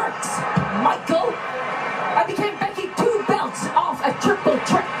works, Michael. I became Becky 2 belts off a triple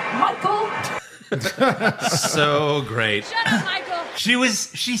threat, Michael. So great. Shut up, Michael.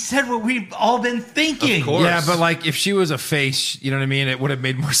 She said what we've all been thinking. Of course. Yeah, but like if she was a face, you know what I mean, it would have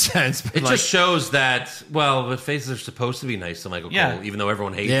made more sense. But It like, just shows that, well, the faces are supposed to be nice to Michael Yeah. Cole, even though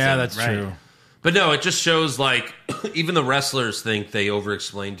everyone hates him. yeah, that's Right. true. But no, it just shows, like, even the wrestlers think they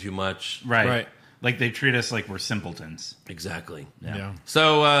over-explain too much. Right. Like they treat us like we're simpletons. Exactly. Yeah.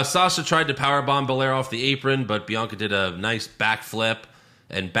 So Sasha tried to powerbomb Belair off the apron, but Bianca did a nice backflip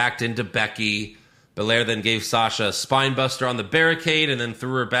and backed into Becky. Belair then gave Sasha a spinebuster on the barricade and then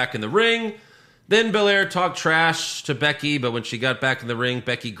threw her back in the ring. Then Belair talked trash to Becky, but when she got back in the ring,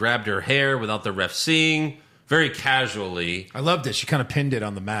 Becky grabbed her hair without the ref seeing, very casually. I loved it. She kind of pinned it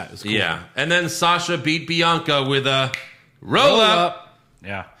on the mat. It was cool. Yeah. And then Sasha beat Bianca with a roll-up.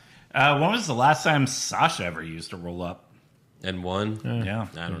 Yeah. When was the last time Sasha ever used a roll up? And won. Yeah.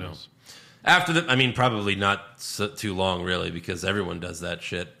 I don't know. After the, I mean, probably not too long, really, because everyone does that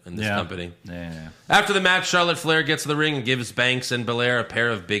shit in this company. Yeah. After the match, Charlotte Flair gets to the ring and gives Banks and Belair a pair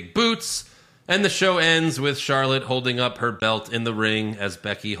of big boots. And the show ends with Charlotte holding up her belt in the ring as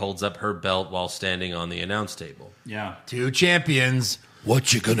Becky holds up her belt while standing on the announce table. Yeah. 2 champions.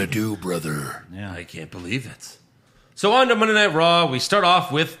 What you gonna do, brother? Yeah. I can't believe it. So on to Monday Night Raw, we start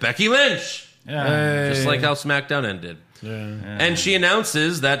off with Becky Lynch. Yeah. Just like how SmackDown ended. And she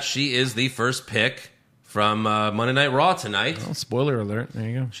announces that she is the first pick from Monday Night Raw tonight. Oh, spoiler alert. There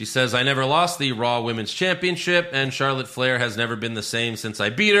you go. She says, I never lost the Raw Women's Championship, and Charlotte Flair has never been the same since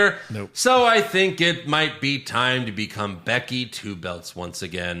I beat her. Nope. So I think it might be time to become Becky 2 belts once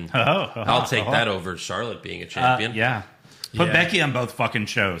again. I'll take that over Charlotte being a champion. Yeah. Put Yeah. Becky on both fucking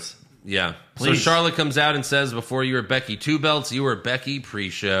shows. Yeah. So Please. Charlotte comes out and says, before you were Becky 2 belts, you were Becky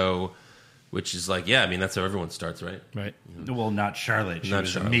pre-show. Which is like, yeah, I mean, that's how everyone starts, right? Right. Well, not Charlotte. She Not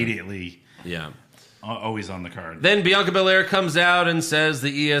was Charlotte. immediately Yeah. always on the card. Then Bianca Belair comes out and says the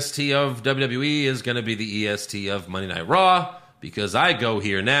EST of WWE is going to be the EST of Monday Night Raw because I go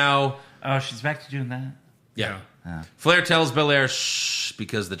here now. Oh, she's back to doing that? Yeah. Flair tells Belair, shh,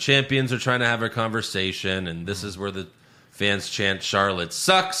 because the champions are trying to have a conversation, and this is where the fans chant Charlotte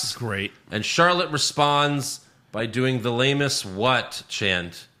sucks. Great. And Charlotte responds by doing the lamest what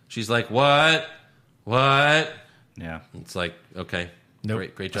chant. She's like, what? What? Yeah. It's like, okay.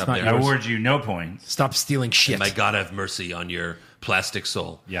 Nope. Great It's job not there. I award you no points. Stop stealing shit. May God have mercy on your plastic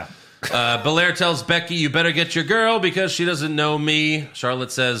soul. Yeah. Belair tells Becky, you better get your girl because she doesn't know me.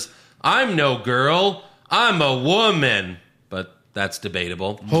 Charlotte says, I'm no girl. I'm a woman. But that's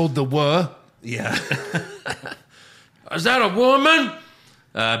debatable. Hold the Yeah. Is that a woman?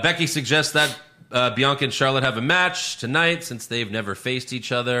 Becky suggests that Bianca and Charlotte have a match tonight since they've never faced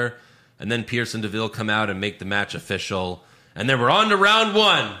each other. And then Pierce and DeVille come out and make the match official. And then we're on to round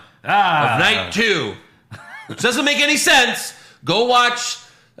 1 of night 2. Which doesn't make any sense. Go watch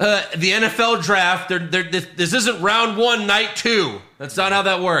the NFL draft. This isn't round 1, night 2. That's not how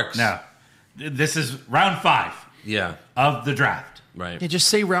that works. No. This is round 5 Yeah. of the draft. Right. Yeah, just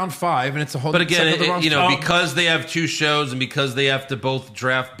say round 5, and it's a whole. But again, set of the roster. because they have 2 shows and because they have to both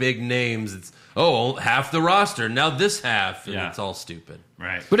draft big names, it's half the roster. Now this half, and it's all stupid.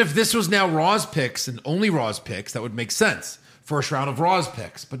 Right. But if this was now Raw's picks and only Raw's picks, that would make sense. First round of Raw's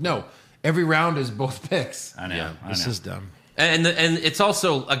picks, but no, every round is both picks. I know. Yeah. I This know. is dumb. And it's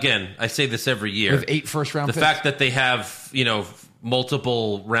also, again, I say this every year. We have 8 first round The picks. fact that they have,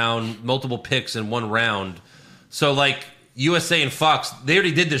 multiple picks in one round. So, like, USA and Fox, they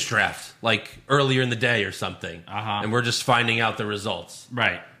already did this draft, like, earlier in the day or something. And we're just finding out the results.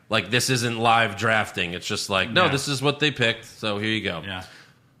 Right. Like, this isn't live drafting. It's just like, no, this is what they picked, so here you go. Yeah.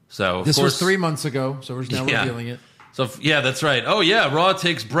 So, of this course, was 3 months ago, so we're now revealing it. So, yeah, that's right. Oh, yeah, Raw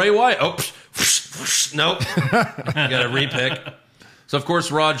takes Bray Wyatt. Oh, nope. Got to repick. So, of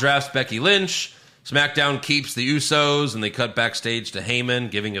course, Raw drafts Becky Lynch. SmackDown keeps the Usos, and they cut backstage to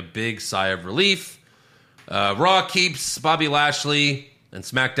Heyman, giving a big sigh of relief. Raw keeps Bobby Lashley, and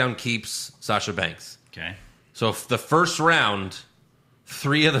SmackDown keeps Sasha Banks. Okay. So, if the first round,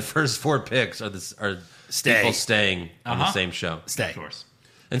 3 of the first 4 picks are people staying on the same show. Of course.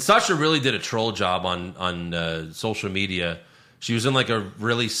 And Sasha really did a troll job on social media. She was in like a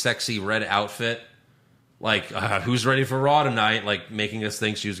really sexy red outfit. Like, who's ready for Raw tonight? Like, making us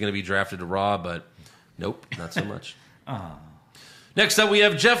think she was going to be drafted to Raw, but nope, not so much. Next up, we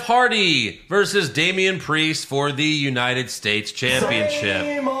have Jeff Hardy versus Damian Priest for the United States Championship.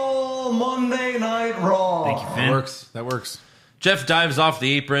 Same old Monday Night Raw. Thank you, Finn. That works. Jeff dives off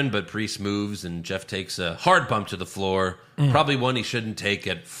the apron, but Priest moves, and Jeff takes a hard bump to the floor. Probably one he shouldn't take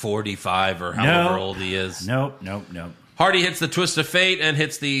at 45 or however old he is. Nope. Hardy hits the Twist of Fate and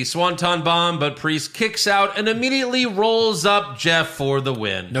hits the Swanton Bomb, but Priest kicks out and immediately rolls up Jeff for the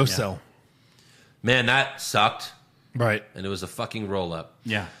win. No sell. Man, that sucked. Right. And it was a fucking roll-up.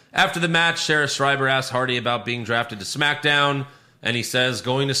 Yeah. After the match, Sarah Schreiber asks Hardy about being drafted to SmackDown, and he says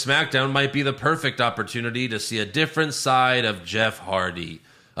going to SmackDown might be the perfect opportunity to see a different side of Jeff Hardy.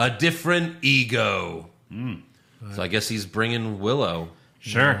 A different ego. So I guess he's bringing Willow.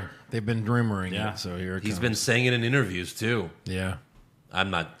 Sure. They've been rumoring Yeah. it, so here it He's comes. been saying it in interviews, too. Yeah.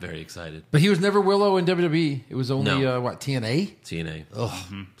 I'm not very excited. But he was never Willow in WWE. It was only, No. TNA? TNA.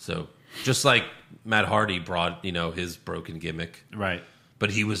 So just like Matt Hardy brought, his broken gimmick. Right.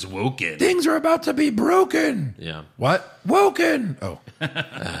 But he was woken. Things are about to be broken. Yeah. What? Woken. Oh.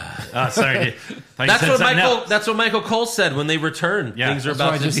 Oh, sorry. That's what Michael Cole said when they returned. Yeah, Things are That's what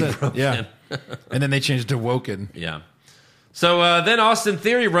I about to just be said. broken. Yeah. And then they changed it to Woken. Yeah. So then Austin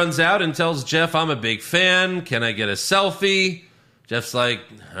Theory runs out and tells Jeff, I'm a big fan. Can I get a selfie? Jeff's like,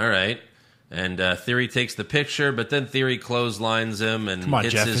 all right. And Theory takes the picture, but then Theory clotheslines him and Come on,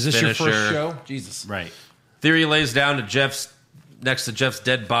 hits Jeff. his Is this finisher. your first show? Jesus. Right. Theory lays down next to Jeff's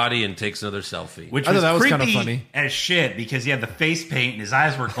dead body and takes another selfie. Which I was, thought that was creepy kinda funny. as shit because he had the face paint and his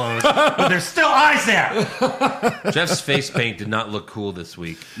eyes were closed, but there's still eyes there. Jeff's face paint did not look cool this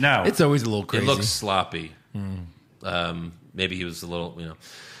week. No. It's always a little crazy. It looks sloppy. Maybe he was a little,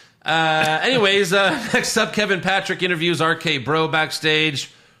 Anyways, next up, Kevin Patrick interviews RK Bro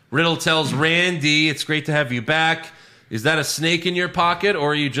backstage. Riddle tells Randy, it's great to have you back. Is that a snake in your pocket,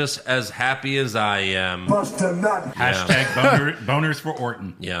 or are you just as happy as I am? Bust a nut. Hashtag boners for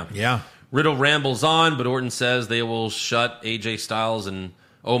Orton. Yeah. Yeah. Riddle rambles on, but Orton says they will shut AJ Styles and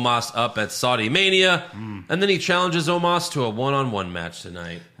Omos up at Saudi Mania, and then he challenges Omos to a one-on-one match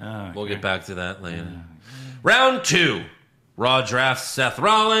tonight. We'll get back to that later. Round 2. Raw drafts Seth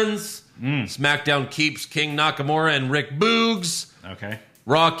Rollins. SmackDown keeps King Nakamura and Rick Boogs. Okay.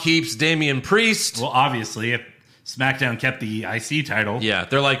 Raw keeps Damian Priest. Well, obviously, if SmackDown kept the IC title. Yeah,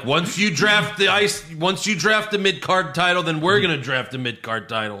 they're like, once you draft the mid-card title, then we're going to draft the mid-card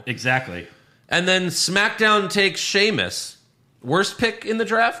title. Exactly. And then SmackDown takes Sheamus. Worst pick in the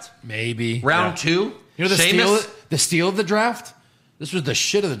draft? Maybe. Round 2? You know Sheamus? the steal of the draft? This was the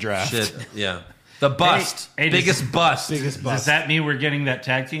shit of the draft. Shit, yeah. The bust. Hey, biggest bust. Biggest Does bust. that mean we're getting that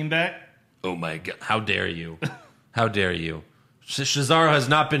tag team back? Oh my God. How dare you? How dare you? Cesaro has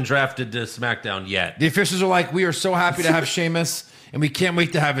not been drafted to SmackDown yet. The officials are like, we are so happy to have Sheamus, and we can't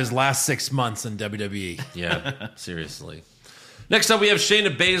wait to have his last 6 months in WWE. Yeah, seriously. Next up, we have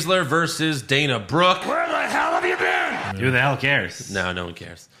Shayna Baszler versus Dana Brooke. Where the hell have you been? Who the hell cares? No one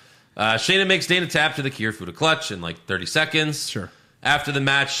cares. Shayna makes Dana tap to the Kirifuda clutch in like 30 seconds. Sure. After the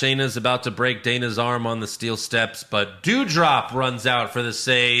match, Shayna's about to break Dana's arm on the steel steps, but Doudrop runs out for the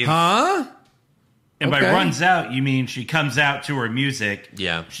save. Huh? And by Okay. runs out, you mean she comes out to her music.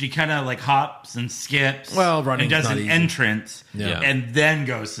 Yeah. She kind of like hops and skips. Well, running's and does not an easy. entrance. Yeah. And then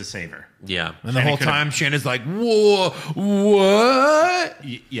goes to save her. Yeah. And the Shayna whole could've- time, Shayna's like, whoa, what?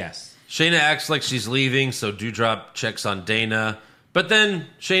 Yes. Shayna acts like she's leaving, so Doudrop checks on Dana. But then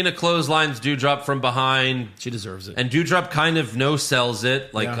Shayna clotheslines Doudrop from behind. She deserves it. And Doudrop kind of no-sells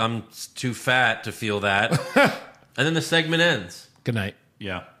it, like Yeah. I'm too fat to feel that. And then the segment ends. Good night.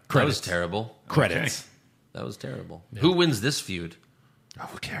 Yeah. That Credits. was terrible. Credits. That was terrible. Who wins this feud? Oh,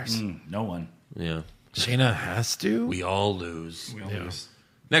 who cares? No one. Yeah. Shayna has to? We all lose. We all lose.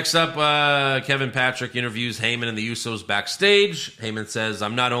 Next up, Kevin Patrick interviews Heyman and the Usos backstage. Heyman says,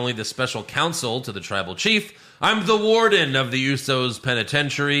 I'm not only the special counsel to the tribal chief, I'm the warden of the Usos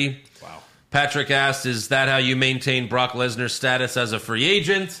penitentiary. Wow. Patrick asks, is that how you maintain Brock Lesnar's status as a free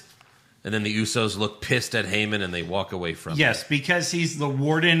agent? And then the Usos look pissed at Heyman and they walk away from him. Yes, because he's the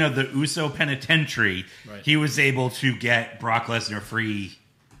warden of the Uso penitentiary, he was able to get Brock Lesnar free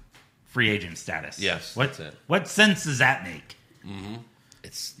agent status. Yes, What, that's it. what sense does that make?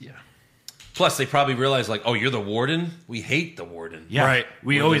 It's, yeah. Plus, they probably realize, like, oh, you're the warden? We hate the warden. Yeah. Right.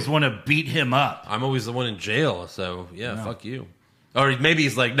 We always want to beat him up. I'm always the one in jail, so, yeah, fuck you. Or maybe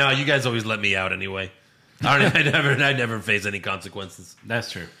he's like, no, you guys always let me out anyway. I never face any consequences.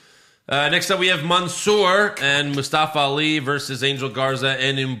 That's true. Next up, we have Mansoor and Mustafa Ali versus Angel Garza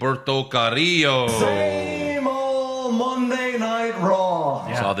and Humberto Carrillo. Same old Monday Night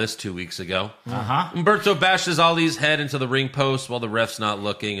Raw. Saw this 2 weeks ago. Uh-huh. Humberto bashes Ali's head into the ring post while the ref's not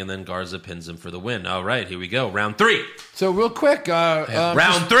looking, and then Garza pins him for the win. All right, here we go. Round 3. So real quick,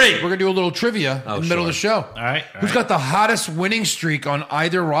 Round 3. We're gonna do a little trivia in the middle of the show. All right. Who's got the hottest winning streak on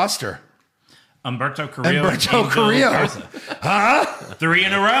either roster? Umberto Carrillo. and Umberto Angel Carrillo. Garza. Huh? 3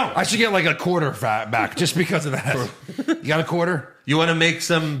 in a row. I should get like a quarter back just because of that. You got a quarter? You want to make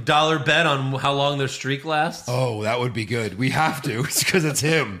some dollar bet on how long their streak lasts? Oh, that would be good. We have to. It's because it's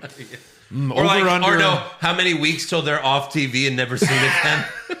him. Or no, how many weeks till they're off TV and never seen again?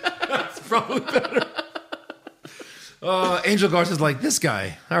 Probably better. Angel Garza's like, this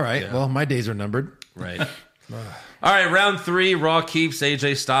guy. All right. Well, my days are numbered. Right. All right, round 3. Raw keeps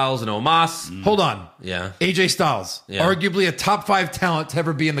AJ Styles and Omos. Hold on. Yeah. AJ Styles, Yeah. arguably a top 5 talent to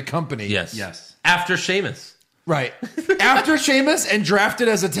ever be in the company. Yes. Yes. After Sheamus. Right. After Sheamus and drafted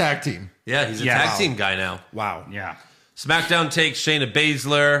as a tag team. Yeah, he's a Yeah. tag team guy now. Wow. Yeah. SmackDown takes Shayna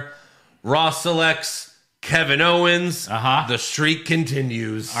Baszler. Raw selects Kevin Owens. Uh-huh. The streak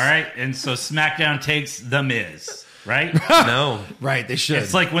continues. All right. And so SmackDown takes The Miz, right? No. Right. They should.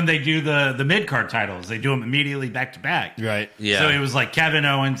 It's like when they do the mid-card titles. They do them immediately back to back. right. Yeah. So it was like Kevin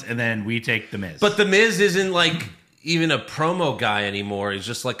Owens, and then we take The Miz. But The Miz isn't like even a promo guy anymore. He's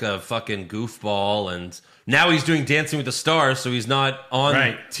just like a fucking goofball. And now he's doing Dancing with the Stars, so he's not on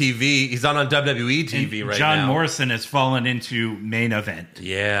Right. TV. He's not on WWE TV right John now. Morrison has fallen into main event.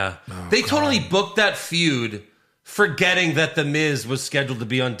 Yeah. They totally booked that feud forgetting that The Miz was scheduled to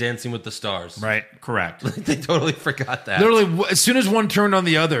be on Dancing with the Stars. Right. Correct. They totally forgot that. Literally, as soon as one turned on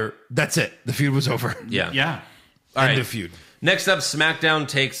the other, that's it. The feud was over. Yeah. Yeah. All End right. of feud. Next up, SmackDown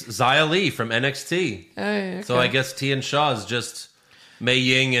takes Xia Li from NXT. So I guess Tian Shaw is just Mei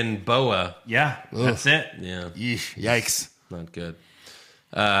Ying and Boa. Yeah. That's it. Yeah, Yeesh, yikes. not good.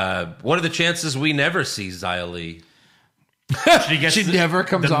 What are the chances we never see Xia Li? She gets She never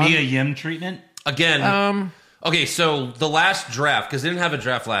comes the on. Mia Yim treatment. Again, okay, so the last draft, because they didn't have a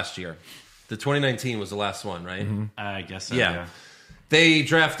draft last year. The 2019 was the last one, right? I guess so. Yeah. They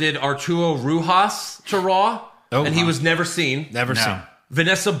drafted Arturo Rujas to Raw, and he was never seen. Never No. seen.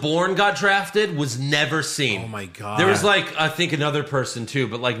 Vanessa Bourne got drafted, was never seen. Oh my God. There was like, I think another person too,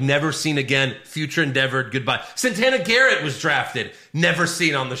 but like never seen again. Future endeavored, goodbye. Santana Garrett was drafted, never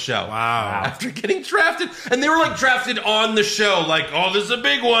seen on the show. Wow. After getting drafted. And they were like drafted on the show, like, oh, this is a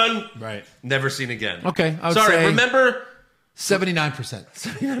big one. Right. Never seen again. Okay, I would Sorry, say- remember?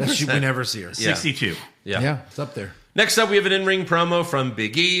 79%. That she, we never see her. 62. Yeah, it's up there. Next up, we have an in-ring promo from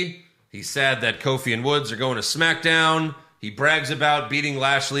Big E. He's sad that Kofi and Woods are going to SmackDown. He brags about beating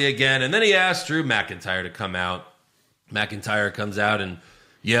Lashley again, and then he asks Drew McIntyre to come out. McIntyre comes out and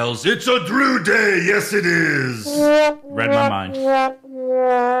yells, "It's a Drew day, yes it is." Read my mind. Yeah.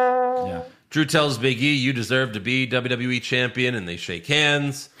 Drew tells Big E, "You deserve to be WWE champion," and they shake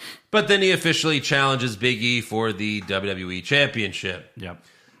hands. But then he officially challenges Big E for the WWE championship. Yep.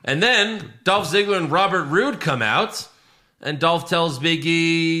 And then Dolph Ziggler and Robert Roode come out, and Dolph tells Big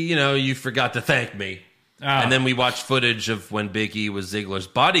E, "You forgot to thank me." Oh. And then we watch footage of when Big E was Ziggler's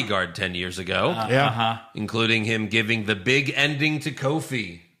bodyguard 10 years ago, including him giving the big ending to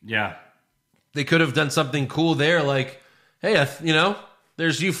Kofi. Yeah. They could have done something cool there, like, hey,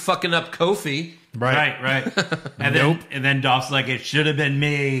 there's you fucking up Kofi. Right. And then Dolph's like, "It should have been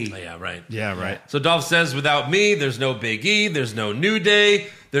me." Oh, yeah, right. Yeah, right. So Dolph says, "Without me, there's no Big E, there's no New Day,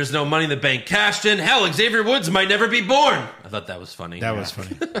 there's no Money in the Bank cashed in. Hell, Xavier Woods might never be born." I thought that was funny. That was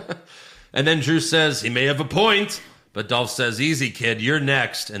funny. And then Drew says, he may have a point, but Dolph says, "Easy, kid, you're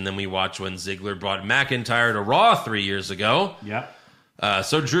next." And then we watch when Ziggler brought McIntyre to Raw 3 years ago. Yep.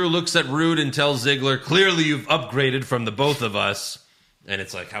 So Drew looks at Roode and tells Ziggler, "Clearly you've upgraded from the both of us." And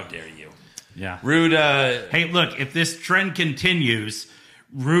it's like, how dare you? Yeah. Roode, Hey, look, if this trend continues,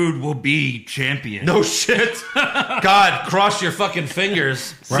 Roode will be champion. no shit. God, cross your fucking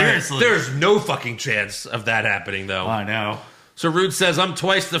fingers. Seriously. There's no fucking chance of that happening, though. I know. So Roode says, "I'm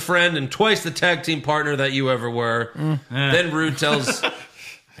twice the friend and twice the tag team partner that you ever were." Then Roode tells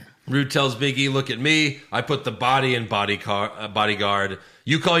Big E, "Look at me. I put the body in bodyguard.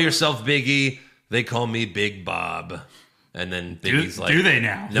 You call yourself Big E. They call me Big Bob." And then Big E's like, do they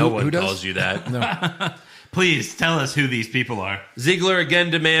now? No Who one does? calls you that. Please tell us who these people are. Ziggler again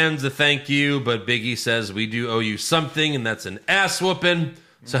demands a thank you, but Big E says, "We do owe you something, and that's an ass whooping.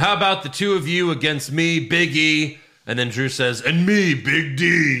 So how about the two of you against me, Big E?" And then Drew says, "And me, Big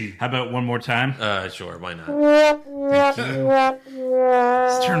D." How about one more time? Sure, why not?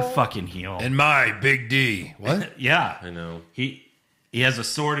 Let's turn fucking heel. And my Big D. What? Yeah. I know. He has a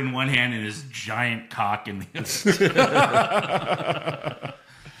sword in one hand and his giant cock in the other.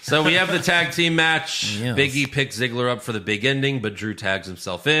 So we have the tag team match. Yes. Big E picks Ziggler up for the big ending, but Drew tags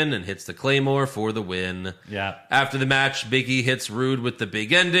himself in and hits the Claymore for the win. Yeah. After the match, Big E hits Roode with the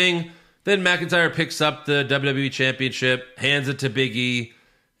big ending. Then McIntyre picks up the WWE Championship, hands it to Big E,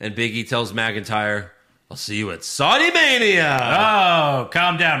 and Big E tells McIntyre, "I'll see you at Saudi Mania." Oh,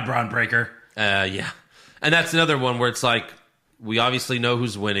 calm down, Braun Breaker. Yeah. And that's another one where it's like, we obviously know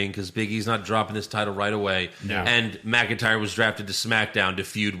who's winning because Big E's not dropping this title right away. No. And McIntyre was drafted to SmackDown to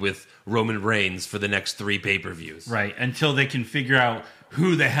feud with Roman Reigns for the next 3 pay-per-views. Right, until they can figure out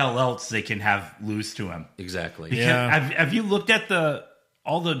who the hell else they can have lose to him. Exactly. Because have you looked at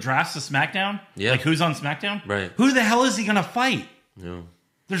all the drafts of SmackDown? Yeah. Like who's on SmackDown? Right. Who the hell is he going to fight? No.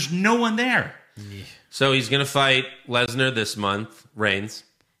 There's no one there. So he's going to fight Lesnar this month, Reigns.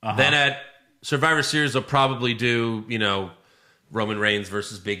 Then at Survivor Series, they'll probably do, Roman Reigns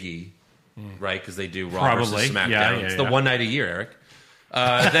versus Big E, right? Because they do Raw versus Probably. SmackDown. Yeah, It's yeah. the one night a year, Eric.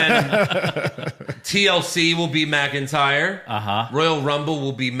 Then TLC will be McIntyre. Royal Rumble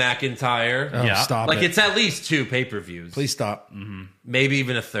will be McIntyre. Oh, Yeah. stop Like, it. it's at least 2 pay-per-views. Please stop. Maybe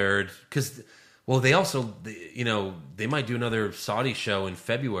even a third. Because, they also, they might do another Saudi show in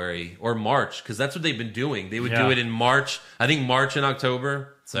February or March, because that's what they've been doing. They would do it in March. I think March and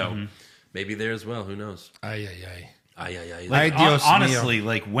October. So maybe there as well. Who knows? Ay, ay, ay. Ay, ay, ay. Ay, Dios Honestly,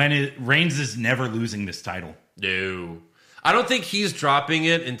 Reigns is never losing this title. No. I don't think he's dropping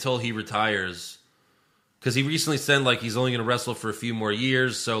it until he retires. Because he recently said, he's only going to wrestle for a few more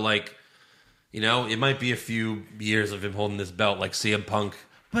years. So, it might be a few years of him holding this belt like CM Punk.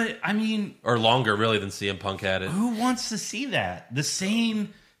 But, I mean... Or longer, really, than CM Punk had it. Who wants to see that? The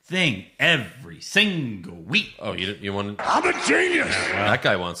same thing every single week. Oh, you want to... I'm a genius! That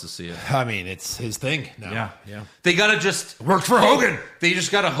guy wants to see it. I mean, it's his thing now. Yeah. They got to just... Worked for Hogan. They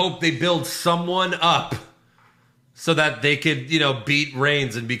just got to hope they build someone up so that they could, beat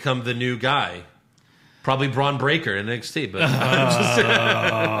Reigns and become the new guy. Probably Braun Breaker in NXT, but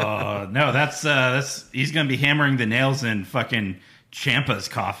No, that's he's going to be hammering the nails in fucking Ciampa's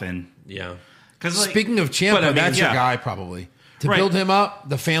coffin. yeah. Because Speaking of Ciampa, But, I mean, that's your yeah. guy probably. To Right. build him up,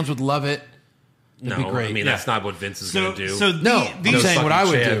 the fans would love it. No, be great. I mean, that's not what Vince is going to do. So No, these, I'm saying what I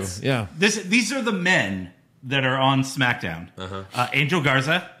would chance. do. Yeah. these are the men that are on SmackDown. Angel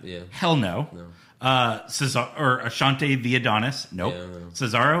Garza, Yeah. hell no. Cesar or Ashante the Adonis, nope. Yeah, no.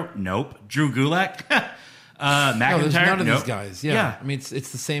 Cesaro, nope. Drew Gulak, McIntyre, No, there's none of nope. these guys. Yeah. I mean,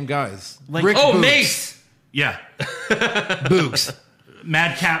 it's the same guys. Like- Rick Oh, Boogs. Mace! Yeah, Boogs.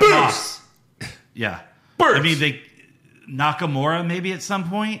 Madcap Moss. Yeah, Burst. I mean, Nakamura maybe at some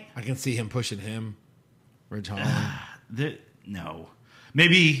point. I can see him pushing him. Ridge Holland. No.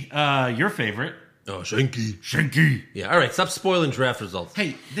 Maybe your favorite. Oh, Shanky. Shanky. Yeah, all right, stop spoiling draft results.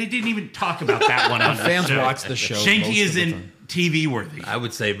 Hey, they didn't even talk about that one on the Fans show. watch the show. most Shanky of the isn't time. TV worthy. I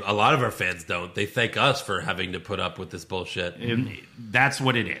would say a lot of our fans don't. They thank us for having to put up with this bullshit. And that's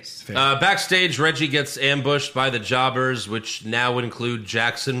what it is. Backstage, Reggie gets ambushed by the jobbers, which now would include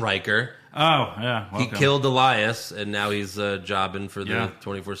Jackson Riker. Oh, yeah. He Welcome. killed Elias, and now he's jobbing for the Yeah.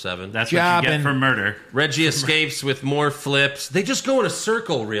 24/7. That's what you Jobbing. get for murder. Reggie escapes with more flips. They just go in a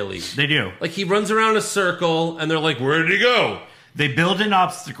circle, really. They do. Like, he runs around a circle, and they're like, where did he go? They build an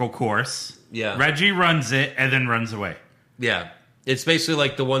obstacle course. Yeah. Reggie runs it and then runs away. Yeah. It's basically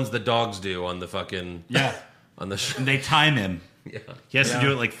like the ones the dogs do on the fucking... Yeah. On the And they time him. Yeah. He has to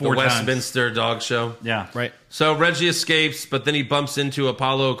do it like The 4 times. Westminster dog show. Yeah. Right. So Reggie escapes, but then he bumps into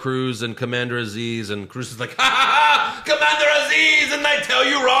Apollo Crews and Commander Aziz, and Crews is like, ha ha ha! Commander Aziz, and I tell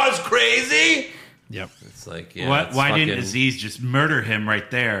you Raw's crazy? Yep. It's like, yeah. Why it's didn't fucking- Aziz just murder him right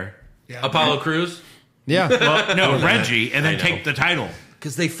there? Apollo Crews? Yeah. Well, no, Reggie, and I then know. take the title.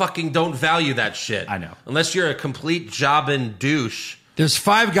 Because they fucking don't value that shit. I know. Unless you're a complete jobbing douche. There's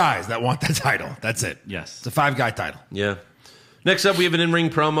 5 guys that want the title. That's it. Yes. It's a 5-guy title. Yeah. Next up, we have an in-ring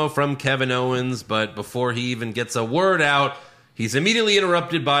promo from Kevin Owens, but before he even gets a word out, he's immediately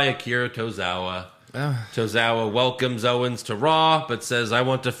interrupted by Akira Tozawa. Tozawa welcomes Owens to Raw, but says, I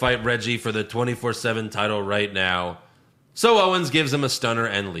want to fight Reggie for the 24/7 title right now. So Owens gives him a stunner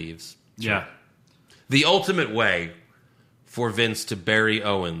and leaves. Yeah. The ultimate way for Vince to bury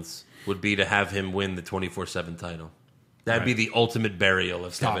Owens would be to have him win the 24/7 title. That'd be the ultimate burial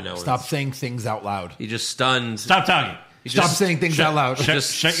of Kevin Owens. Stop saying things out loud. He just stunned. Stop talking. Stop saying things out loud. He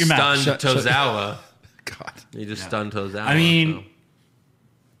just Shut your mouth. stunned Tozawa. God. He just stunned Tozawa. I mean,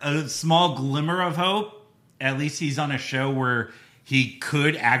 a small glimmer of hope. At least he's on a show where he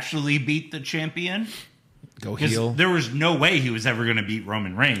could actually beat the champion. Go Because heel. there was no way he was ever going to beat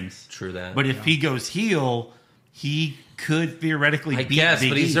Roman Reigns. True that. But if he goes heel, he could theoretically I beat guess, Big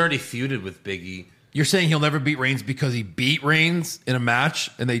but E. he's already feuded with Big E. You're saying he'll never beat Reigns because he beat Reigns in a match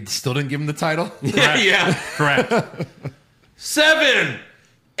and they still didn't give him the title? Yeah. Correct. 7,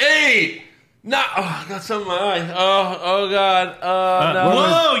 8, 9. Oh, I got something in my eye. Oh God. No.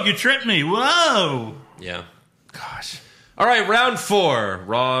 Whoa, you tripped me. Whoa. Yeah. Gosh. All right, round 4.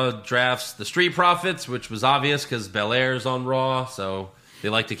 Raw drafts the Street Profits, which was obvious because Belair's on Raw, so they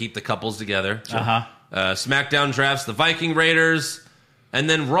like to keep the couples together. Uh-huh. SmackDown drafts the Viking Raiders, and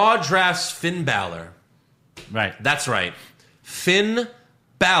then Raw drafts Finn Balor. Right. That's right. Finn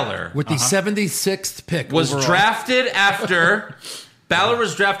Balor With the 76th pick was overall. drafted after... Balor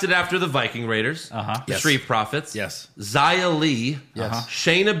was drafted after the Viking Raiders, the Yes. Street Profits, Yes. Xia Li, Yes.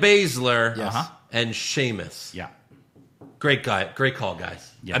 Shayna Baszler, Yes. and Sheamus. Yeah. Great guy, great call,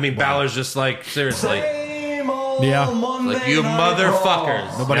 guys. Yeah. I mean, Wow. Balor's just like, seriously, Yeah. like, you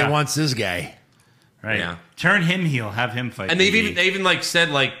motherfuckers. Nobody Yeah. wants this guy. Right. Yeah. Turn him heel. Have him fight. And Big E. they even like said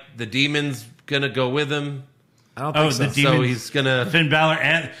like the demon's gonna go with him, I don't Oh, think the so. demon. so he's gonna. Finn Balor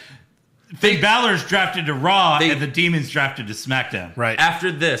and Finn Balor's drafted to Raw, They- and the Demon's drafted to SmackDown. Right.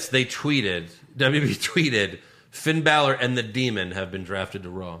 After this, they tweeted, WB tweeted, Finn Balor and the Demon have been drafted to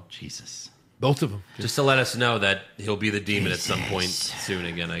Raw, Jesus. Both of them. just to let us know that he'll be the Demon at some point soon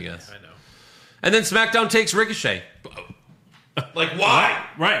again, I guess. I know. And then SmackDown takes Ricochet. Like, why?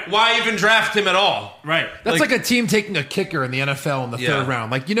 Right. Why even draft him at all? Right. That's like a team taking a kicker in the NFL in the Yeah. third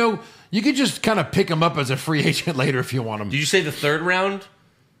round. Like, you could just kind of pick him up as a free agent later if you want him. Did you say the third round?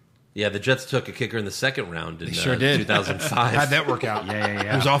 Yeah, the Jets took a kicker in the second round in sure did. 2005. How'd that work out?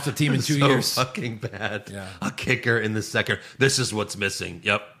 Yeah. He was off the team in 2 so years. fucking bad. Yeah. A kicker in the second. This is what's missing.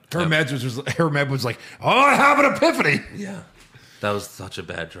 Yep. Herm Edwards was like, oh, I have an epiphany. Yeah. That was such a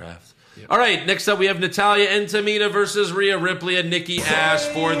bad draft. All right, next up we have Natalya and Tamina versus Rhea Ripley and Nikki Ash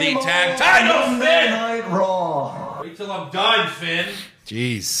for the tag title. Finn! Night Raw. Wait till I'm done, Finn.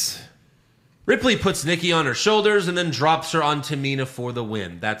 Jeez. Ripley puts Nikki on her shoulders and then drops her on Tamina for the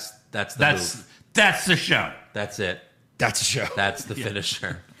win. That's the move. That's the show. That's it. That's a show. That's the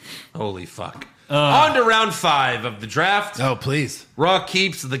finisher. Holy fuck. On to round 5 of the draft. Oh, please. Raw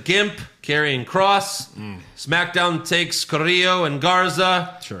keeps the Gimp, Karrion Kross. SmackDown takes Carrillo and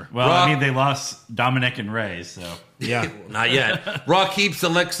Garza. Sure. Well, Raw- I mean, they lost Dominic and Ray, so Yeah. Not yet. Raw keeps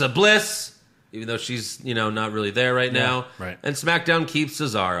Alexa Bliss, even though she's, not really there right now. right. And SmackDown keeps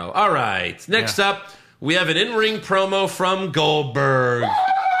Cesaro. All right. Next up, we have an in-ring promo from Goldberg.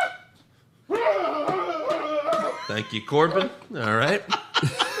 Thank you, Corbin. All right.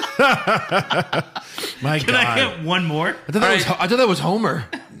 My can God. I get one more? I thought that was Homer.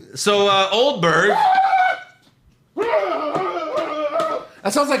 So, Oldberg.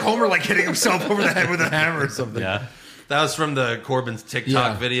 That sounds like Homer like hitting himself over the head with a hammer or something. Yeah. That was from the Corbin's TikTok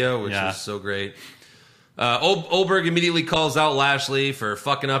Yeah. video, which was so great. Oldberg immediately calls out Lashley for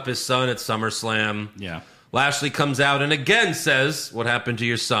fucking up his son at SummerSlam. Yeah. Lashley comes out and again says, what happened to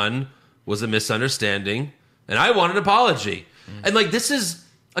your son was a misunderstanding, and I want an apology. And like, this is,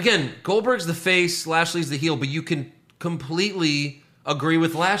 again, Goldberg's the face, Lashley's the heel, but you can completely agree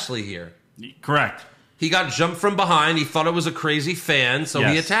with Lashley here. Correct. He got jumped from behind. He thought it was a crazy fan, so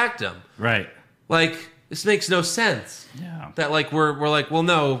he Yes. attacked him. Right. Like, this makes no sense. Yeah. That like we're like, well,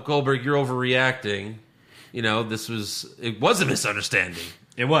 no, Goldberg, you're overreacting. You know, it was a misunderstanding.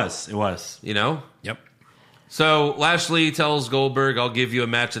 It was. You know. Yep. So Lashley tells Goldberg, "I'll give you a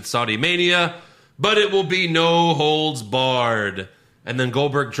match at Saudi Mania, but it will be no holds barred." And then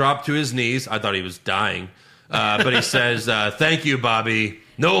Goldberg dropped to his knees. I thought he was dying, but he says, "Thank you, Bobby.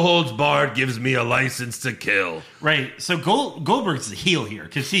 No holds barred gives me a license to kill." Right. So Goldberg's the heel here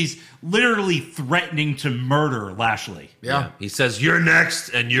because he's literally threatening to murder Lashley. Yeah. He says, "You're next,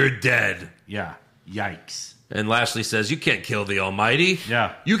 and you're dead." Yeah. Yikes. And Lashley says, "You can't kill the Almighty.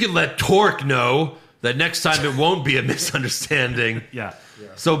 Yeah. You can let Torque know that next time it won't be a misunderstanding." Yeah.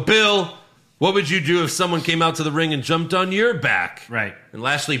 So, Bill, what would you do if someone came out to the ring and jumped on your back? Right. And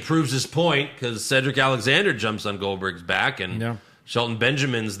Lashley proves his point because Cedric Alexander jumps on Goldberg's back and Yeah. Shelton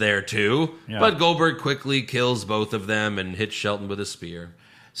Benjamin's there too. Yeah. But Goldberg quickly kills both of them and hits Shelton with a spear.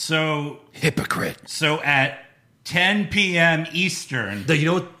 So Hypocrite. at 10 p.m. Eastern You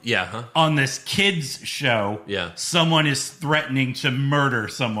know what? Yeah, huh? on this kids show, Yeah. someone is threatening to murder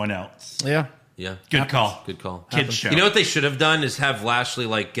someone else. Yeah. Yeah. Good call. Good call. Kids show. You know what they should have done is have Lashley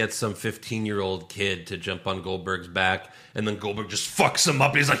like get some 15-year-old kid to jump on Goldberg's back, and then Goldberg just fucks him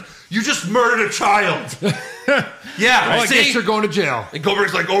up, and he's like, "You just murdered a child." Yeah, I see? guess you're going to jail. And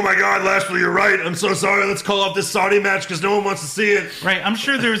Goldberg's like, "Oh my God, Lashley, you're right. I'm so sorry. Let's call off this Saudi match because no one wants to see it." Right. I'm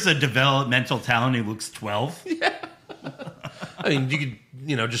sure there's a developmental talent who looks 12. I mean, you could,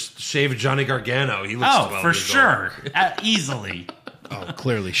 just shave Johnny Gargano. He looks 12 Oh, for years sure. Easily. Oh,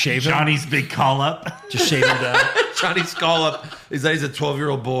 clearly. Shave him. Johnny's big call up. Just shave him down. old. Johnny's call up is that he's a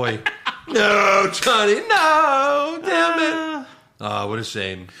 12-year-old boy. No, Johnny, no, damn it. Oh, what a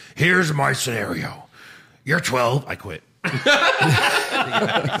shame. Here's my scenario. You're 12. I quit.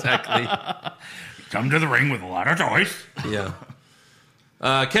 Exactly. Come to the ring with a lot of toys. Yeah.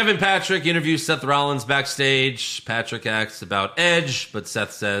 Kevin Patrick interviews Seth Rollins backstage. Patrick asks about Edge, but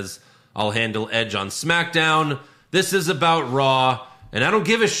Seth says, "I'll handle Edge on SmackDown. This is about Raw, and I don't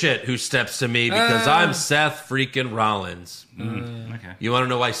give a shit who steps to me because I'm Seth freaking Rollins." Okay. You want to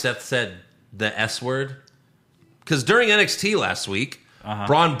know why Seth said the S word? Because during NXT last week,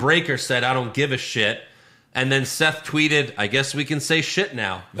 Braun Breaker said, "I don't give a shit." And then Seth tweeted, "I guess we can say shit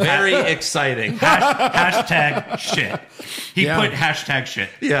now." Very exciting. Hashtag shit. He Yeah. put hashtag shit.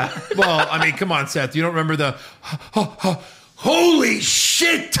 Yeah. Well, I mean, come on, Seth. You don't remember the holy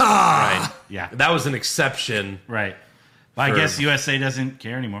shit time? Right. Yeah. That was an exception. Right. But I For- guess USA doesn't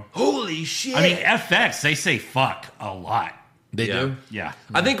care anymore. Holy shit. I mean, FX, they say fuck a lot. They Yeah. do. Yeah.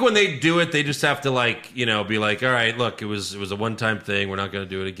 I think when they do it, they just have to be like, all right, look, it was a one-time thing. We're not going to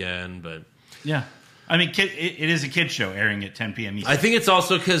do it again. But Yeah. I mean, it is a kid show airing at 10 p.m. Eastern. I think it's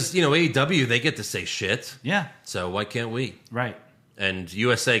also because, AEW, they get to say shit. Yeah. So why can't we? Right. And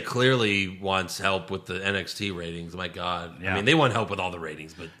USA clearly wants help with the NXT ratings. My God. Yeah. I mean, they want help with all the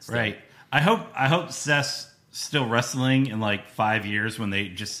ratings, but still. Right. I hope Seth's still wrestling in like 5 years when they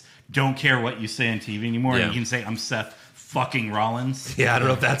just don't care what you say on TV anymore. Yeah. And you can say, "I'm Seth fucking Rollins." Yeah, I don't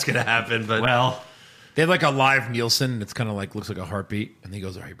know if that's going to happen, but Well, They have like a live Nielsen, and it's kind of like looks like a heartbeat. And he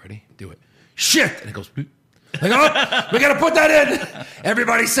goes, "All right, ready? Do it." Shit! And it goes, "Boop." Like, "Oh, we got to put that in.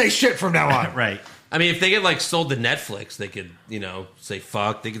 Everybody say shit from now on." right. I mean, if they get sold to Netflix, they could, say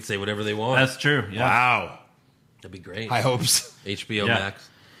fuck. They could say whatever they want. That's true. Yeah. Wow. That'd be great. High hopes. HBO Yeah. Max.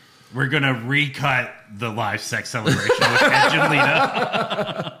 We're going to recut the live sex celebration with Edge and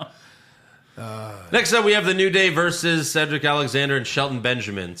Lita. Next up, we have the New Day versus Cedric Alexander and Shelton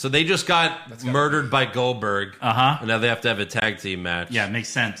Benjamin. So they just got murdered by Goldberg. Uh-huh. And now they have to have a tag team match. Yeah, makes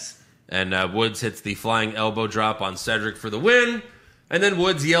sense. And Woods hits the flying elbow drop on Cedric for the win. And then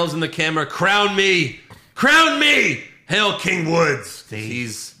Woods yells in the camera, "Crown me! Crown me! Hail King Woods!"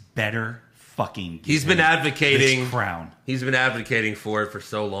 He's Better fucking give been him advocating this crown. He's been advocating for it for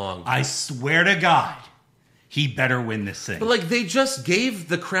so long. I swear to God, he better win this thing. But they just gave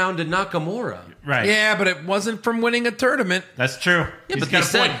the crown to Nakamura. Right. Yeah, but it wasn't from winning a tournament. That's true. Yeah, He's but got they a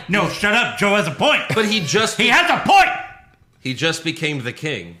said- point. No, shut up. Joe has a point. But he just He has a point. he just became the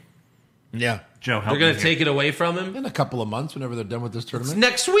king. Yeah. Joe, help They're me going to here. take it away from him In a couple of months, whenever they're done with this tournament.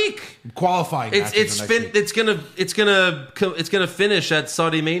 next week. Qualifying. It's matches are next week. it's gonna finish at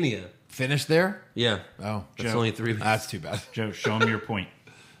Saudi Mania. Finish there? Yeah. Oh, That's Joe. only 3 weeks. that's too bad. Joe, show him your point.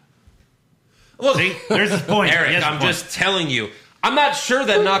 Look, See, there's his point. He Eric, has a I'm point. just telling you. I'm not sure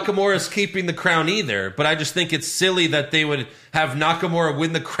that Nakamura's keeping the crown either, but I just think it's silly that they would have Nakamura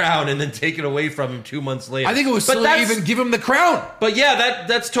win the crown and then take it away from him 2 months later. I think it was but silly to even give him the crown. But yeah,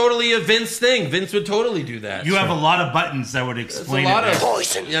 that's totally a Vince thing. Vince would totally do that. You have a lot of buttons that would It's explain a lot it. of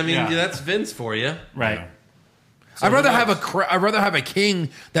poison. I mean, Yeah. that's Vince for you. Right. I'd rather have a king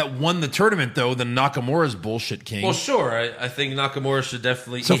that won the tournament though than Nakamura's bullshit king. Well, sure. I think Nakamura should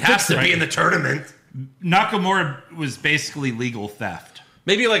definitely. So he has fix to it. be in the tournament. Nakamura was basically legal theft.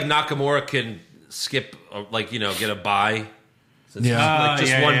 Maybe like Nakamura can skip, get a bye. Since Yeah. it's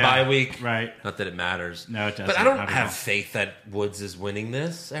just yeah, one yeah. bye week. Right. Not that it matters. No, it doesn't. But I don't Not at have all. faith that Woods is winning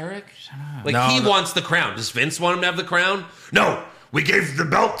this, Eric. Like No, he no. wants the crown. Does Vince want him to have the crown? No, we gave the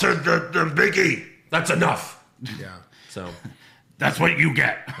belt to the Big E. That's enough. yeah. So, That's what you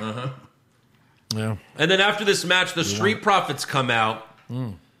get. Yeah. and then after this match, the Street Profits come out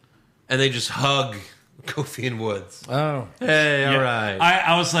and they just hug Kofi and Woods. Oh. Hey, all right.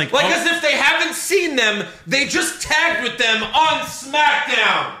 I was like, Like oh, as if they haven't seen them, they just tagged with them on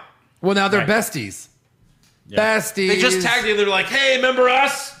SmackDown. Well, now they're Right. besties. Besties. They just tagged you. They're like, "Hey, remember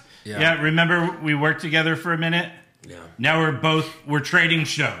us?" yeah, remember we worked together for a minute? Yeah, Now we're trading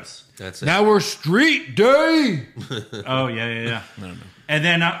shows. that's it. Now we're street day. Oh, yeah. And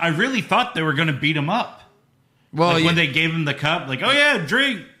then I really thought they were going to beat him up. Well, Like when they gave him the cup, like, oh, yeah,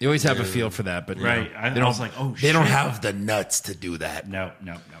 drink. you always have a feel for that, but you Right. know, I they don't, was like, oh, they don't shit. have the nuts to do that. No.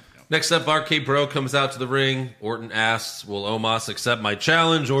 Next up, RK Bro comes out to the ring. Orton asks, "Will Omos accept my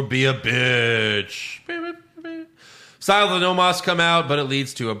challenge or be a bitch?" Styles and Omos come out, but it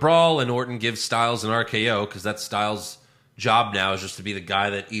leads to a brawl, and Orton gives Styles an RKO because that's Styles' job now is just to be the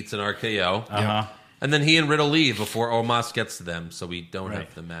guy that eats an RKO. Uh-huh. And then he and Riddle leave before Omos gets to them, so we don't Right.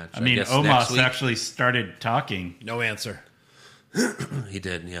 have the match. I mean, guess next Omos week- actually started talking. No answer. he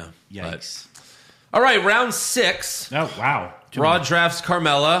did, yeah. Yikes. But- all right, round 6. Oh, wow. Raw drafts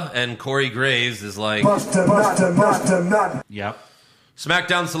Carmella, and Corey Graves is like, Yep.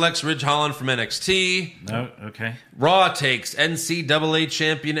 SmackDown selects Ridge Holland from NXT. No, okay. Raw takes NCAA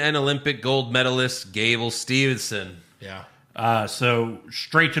champion and Olympic gold medalist Gable Stevenson. Yeah. So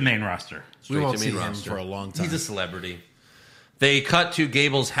straight to main roster. Straight We won't to see main him roster. for a long time. He's a celebrity. They cut to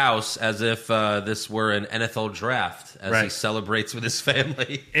Gable's house as if this were an NFL draft as he Right. celebrates with his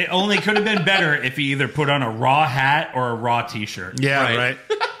family. It only could have been better if he either put on a Raw hat or a Raw t-shirt. Yeah, Right. right.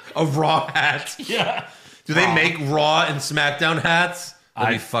 A Raw hat. Yeah. Do they make Raw and SmackDown hats?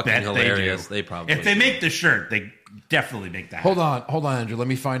 That'd be fucking bet hilarious. do. They probably If they do. make the shirt, they definitely make that. Hold on, Andrew. Let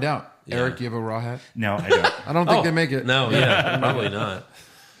me find out. Eric, you have a raw hat? No, I don't. I don't think they make it. No, yeah, probably not.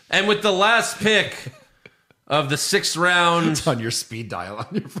 And with the last pick of the 6th round, It's on your speed dial on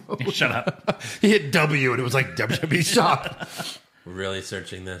your phone. Shut up. He hit W and it was like WWE shop. we're really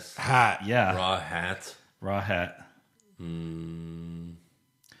searching this. Hat. Yeah. Raw hat. Raw hat.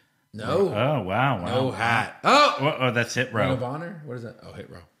 No. Oh, wow. No hat. Oh! Oh, that's Hit Ring of Row. Honor? What is that? Oh, hit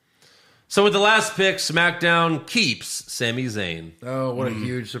row. So with the last pick, SmackDown keeps Sami Zayn. Oh, what a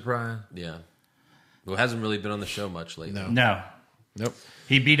huge surprise. Yeah. Who hasn't really been on the show much lately. No. No. Nope.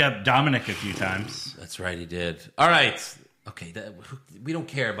 He beat up Dominic a few times. That's right, he did. All right. Okay, we don't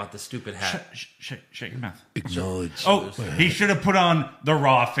care about the stupid hat. Shake your mouth. Acknowledge. Oh, he should have put on the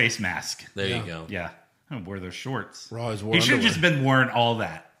Raw face mask. There you go. Yeah. Wear those shorts. Raw is war He should have underwear. just been wearing all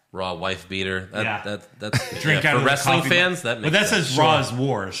that. Raw wife beater. Yeah. That's Drink yeah, out for of the wrestling coffee fans. mug. That But makes that sense. says Raw is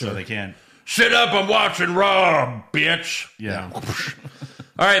war, so they can't. Sit up, I'm watching Raw, bitch. Yeah.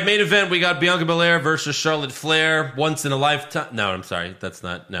 All right, main event. We got Bianca Belair versus Charlotte Flair. Once in a lifetime. No, I'm sorry. That's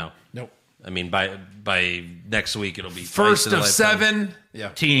not. No. Nope. I mean, by next week it'll be First twice in a of lifetime. 7. Yeah.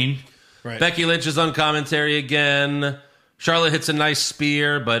 Teen. Right. Becky Lynch is on commentary again. Charlotte hits a nice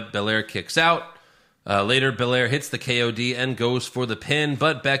spear, but Belair kicks out. Later, Belair hits the KOD and goes for the pin,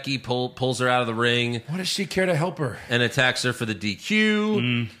 but Becky pulls her out of the ring Why does she care to help her? and attacks her for the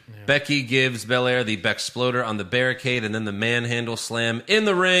DQ. Becky gives Belair the Bexploder on the barricade and then the manhandle slam in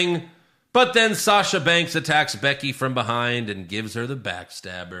the ring. But then Sasha Banks attacks Becky from behind and gives her the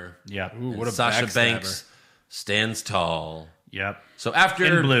backstabber. Yep. Ooh, what a Sasha backstabber. Banks stands tall. Yep. So after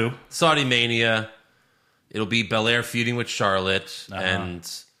In blue. Saudi Mania, it'll be Belair feuding with Charlotte and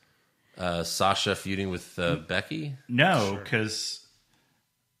Sasha feuding with Becky. No, because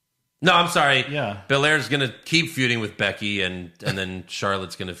No, I'm sorry. Yeah. Belair's gonna keep feuding with Becky, and then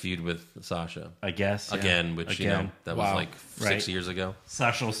Charlotte's gonna feud with Sasha I guess again, which you know Again. that was Wow. like 6 Right. years ago.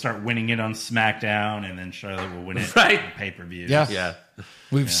 Sasha will start winning it on SmackDown, and then Charlotte will win it Right. on pay-per-view. Yeah. Yeah.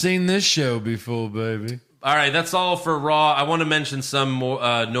 We've seen this show before, baby. All right, that's all for Raw. I want to mention some more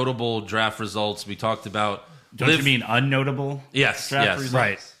notable draft results. We talked about. Don't you mean unnotable? Yes, draft yes. results?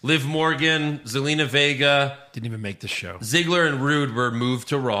 Right. Liv Morgan, Zelina Vega, Didn't even make the show. Ziggler, and Rude were moved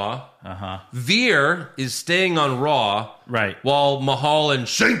to Raw. Veer is staying on Raw. Right. While Mahal and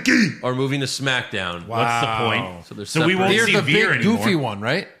Shanky are moving to SmackDown. What's the point? So, they're So we won't separated. Here's see the Veer big anymore. goofy one,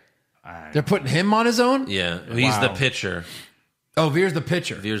 right? They're putting him on his own? Yeah, he's the Wow. pitcher. Oh, Veer's the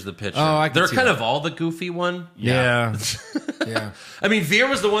pitcher. Veer's the pitcher. Oh, I can They're see kind that. of all the goofy one. Yeah. Yeah. I mean, Veer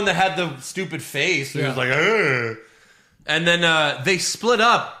was the one that had the stupid face. He was like, ugh. And then they split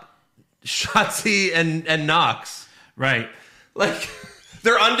up Shotzi and Knox. Right. Like,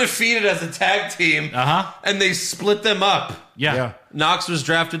 they're undefeated as a tag team. And they split them up. Yeah. Yeah. Knox was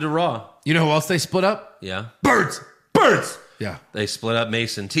drafted to Raw. You know who else they split up? Yeah. Birds. Yeah. They split up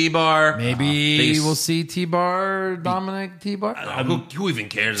Mason T-Bar. Maybe we'll see T-Bar, Dominic T-Bar. Who even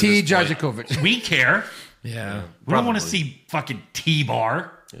cares? T. at this point? Jajakovic. We care. Yeah. We don't want to Probably. see fucking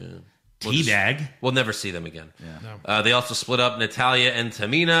T-Bar. Teabag. We'll never see them again. They also split up Natalia and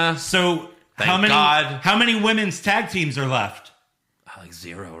Tamina. So Thank God. how many women's tag teams are left? Like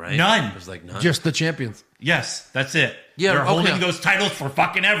 0, right? None. There's like none. Just the champions. Yes, that's it. Yeah, They're okay. holding those titles for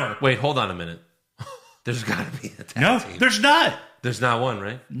fucking ever. Wait, hold on a minute. There's got to be a tag No, team. there's not. There's not one,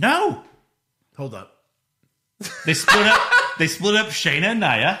 right? No. Hold up. They split up. They split up Shayna and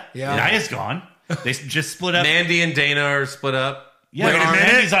Nia. Yeah. Nia's gone. They just split up. Mandy and Dana are split up. Yeah, Wait a minute.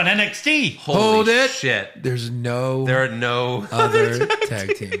 Mandy's on NXT. Holy Hold it. shit. There's no There are no other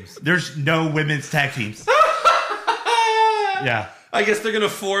tag teams. There's no women's tag teams. Yeah. I guess they're going to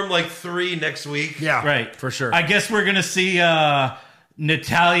form like 3 next week. Yeah. Right. For sure. I guess we're gonna see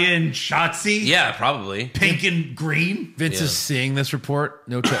Natalia and Shotzi. Yeah, probably. Pink and green. Vince Yeah. is seeing this report.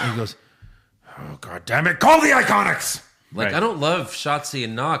 No chat. He goes, "Oh God damn it! Call the Iconics." Like, Right. I don't love Shotzi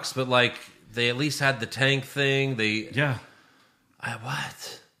and Knox, but like, they at least had the tank thing. Yeah.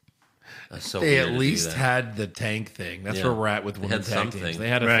 What? That's so They weird at to do least that. had the tank thing. That's Yeah. where we're at with They women's had tag something. teams. They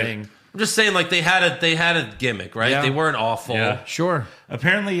had a Right. thing. I'm just saying, like, they had a gimmick, right? Yeah. They weren't awful. Yeah. Sure.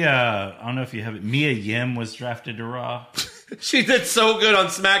 Apparently, I don't know if you have it. Mia Yim was drafted to Raw. She did so good on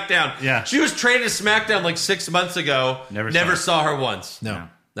SmackDown. Yeah. She was traded to SmackDown like 6 months ago. Never saw her once. No.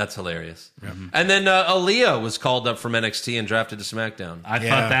 That's hilarious. And then Aaliyah was called up from NXT and drafted to SmackDown. I Yeah.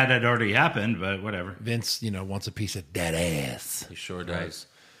 thought that had already happened, but whatever. Vince, wants a piece of that ass. He sure does.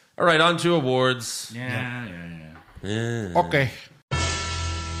 All right, on to awards. Yeah. Okay.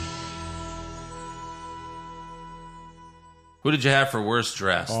 Who did you have for worst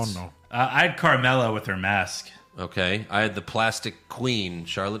dressed? Oh no. I had Carmella with her mask. Okay. I had the Plastic Queen,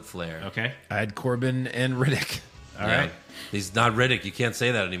 Charlotte Flair. Okay. I had Corbin and Riddick. All Yeah. right. He's not Riddick. You can't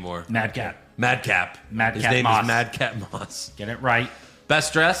say that anymore. Madcap. Madcap. Madcap His name Moss. is Madcap Moss. Get it right.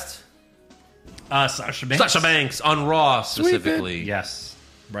 Best dressed? Sasha Banks. Sasha Banks on Raw specifically. Yes.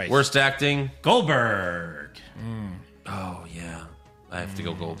 Right. Worst acting? Goldberg. Oh yeah, I have to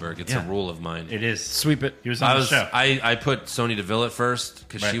go Goldberg. It's Yeah. a rule of mine. It is. Sweep it. He was on the show. I put Sonya Deville at first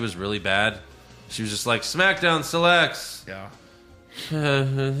because she Right. was really bad. She was just like SmackDown selects Yeah.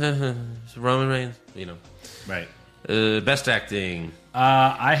 Roman Reigns. Right. Best acting.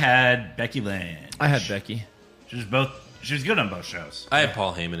 I had Becky Lynch. I had Becky. She was good on both shows. I had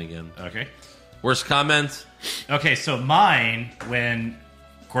Paul Heyman again. Okay. Worst comment. Okay, so mine, when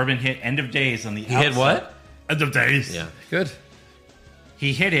Corbin hit End of Days on the He hit what? End of Days. Yeah. Good.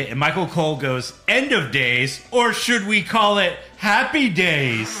 He hit it, and Michael Cole goes, End of Days, or should we call it Happy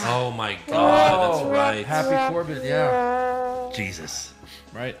Days? Oh my God, that's right. Happy Corbin. Yeah. Jesus.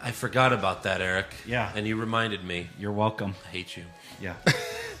 Right. I forgot about that, Eric. Yeah. And you reminded me. You're welcome. I hate you. Yeah.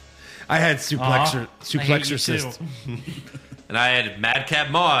 I had I hate you suplexorcist. too. And I had Madcap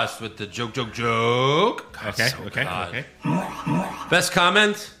Moss with the joke. Okay, so okay, God. okay. Best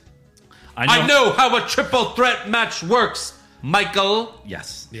comment. I know how a triple threat match works, Michael.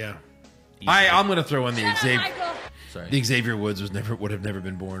 Yes. Yeah. I'm gonna throw in the Xavier. Sorry. The Xavier Woods would have never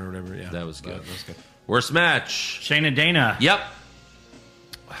been born or whatever. Yeah. That was good. Worst match. Shane and Dana. Yep.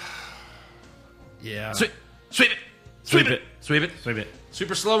 Yeah. Sweep it. Sweep it. Sweep it. Sweep it.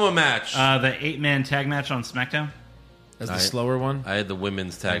 Super slow-mo match. The 8-man tag match on SmackDown. As the slower one. I had the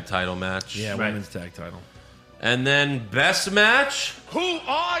women's tag title match. Yeah. Right. Women's tag title. And then best match.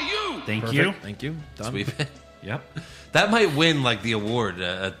 Thank you. Perfect. Thank you. Done. Sweep it. Yep. That might win like the award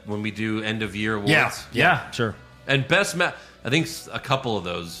when we do end of year awards. Yeah. Yeah. Sure. And best match. I think a couple of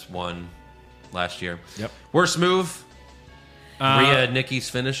those won last year. Yep. Worst move. Rhea Nikki's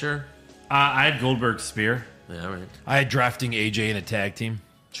finisher. I had Goldberg's spear. Yeah, all right. I had drafting AJ in a tag team.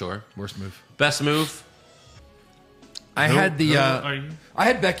 Sure. Worst move. Best move. I had Who are you? I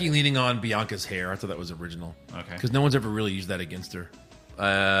had Becky leaning on Bianca's hair. I thought that was original. Okay. Because no one's ever really used that against her.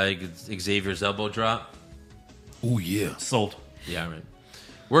 Xavier's elbow drop. Oh yeah. Sold. Yeah, right.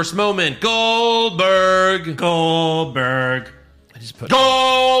 Worst moment, Goldberg. Goldberg. I just put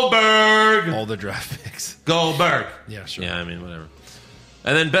Goldberg. all the draft picks. Goldberg. Yeah, sure. Yeah, I mean, whatever.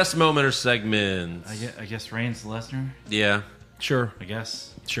 And then best moment or segment. I guess Reigns Lesnar. Yeah. Sure. I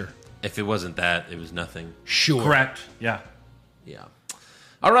guess. Sure. If it wasn't that, it was nothing. Sure. Correct. Yeah. Yeah.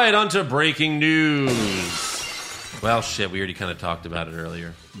 All right, on to breaking news. Well, shit, we already kind of talked about it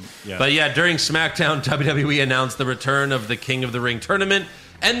earlier. Yeah. But yeah, during SmackDown, WWE announced the return of the King of the Ring tournament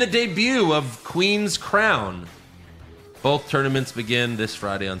and the debut of Queen's Crown. Both tournaments begin this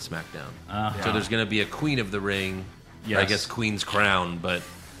Friday on SmackDown. So there's going to be a Queen of the Ring, or I Yes. guess Queen's Crown, but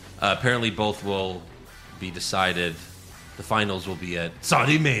apparently both will be decided. The finals will be at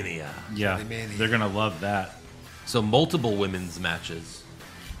Saudi Mania. Yeah. They're gonna love that. So multiple women's matches.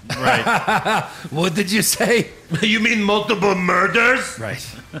 Right. What did you say? You mean multiple murders? Right.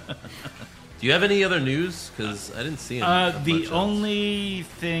 Do you have any other news? Because I didn't see any. The only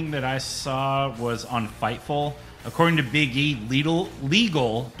thing that I saw was on Fightful. According to Big E,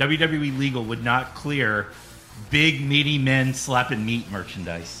 WWE legal would not clear big meaty men slapping meat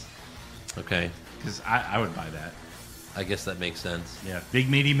merchandise. Okay. Because I would buy that. I guess that makes sense. Yeah, big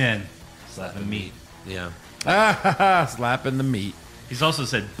meaty men slapping meat. Yeah. Slapping the meat. He's also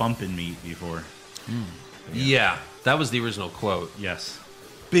said bumping meat before. Yeah. That was the original quote. Yes.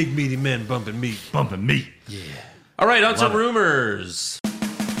 Big meaty men bumping meat. Bumping meat. All right, on to Love it. rumors.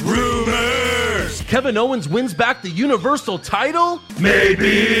 Rumors! Kevin Owens wins back the Universal title?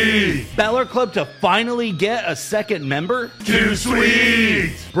 Balor Club to finally get a second member? Too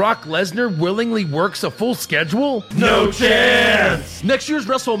sweet! Brock Lesnar willingly works a full schedule? No chance! Next year's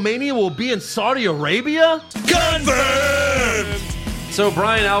WrestleMania will be in Saudi Arabia? Confirmed! So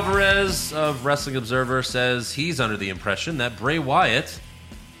Brian Alvarez of Wrestling Observer says he's under the impression that Bray Wyatt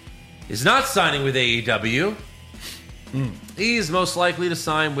is not signing with AEW. He's most likely to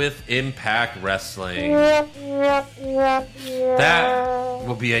sign with Impact Wrestling. That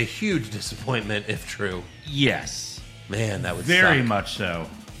will be a huge disappointment if true. Yes. Man, that would Very suck. much so.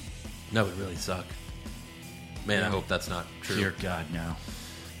 That would really suck. Man, I hope that's not true. Dear God, no.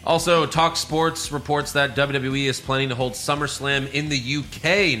 Also, Talk Sports reports that WWE is planning to hold SummerSlam in the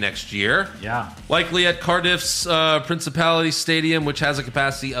UK next year. Yeah. Likely at Cardiff's Principality Stadium, which has a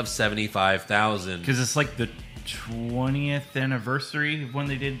capacity of 75,000. Because it's like the 20th anniversary of when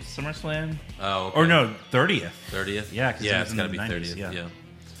they did SummerSlam. Oh, okay. Or no, 30th. 30th? Yeah, 'cause it yeah, was it's in got to the be 90s, 30th. yeah.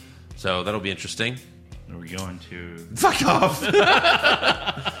 So that'll be interesting. Are we going to Fuck off.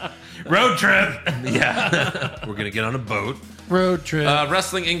 road trip? Yeah. We're going to get on a boat. Road trip.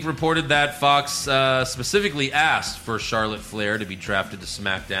 Wrestling Inc. reported that Fox specifically asked for Charlotte Flair to be drafted to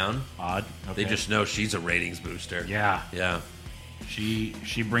SmackDown. Odd. Okay. They just know she's a ratings booster. Yeah. Yeah. She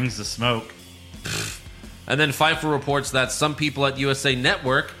brings the smoke. And then Fightful reports that some people at USA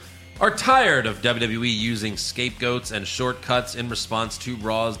Network are tired of WWE using scapegoats and shortcuts in response to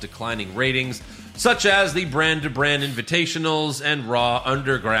Raw's declining ratings, such as the brand-to-brand invitationals and Raw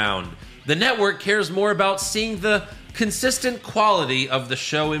Underground. The network cares more about seeing the consistent quality of the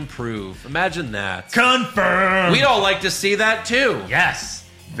show improve. Imagine that. Confirmed. We'd all like to see that too. Yes.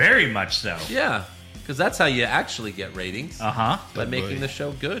 Very much so. Yeah, because that's how you actually get ratings. Uh-huh. By making the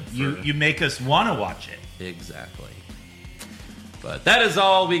show good. You make us want to watch it. Exactly. But that is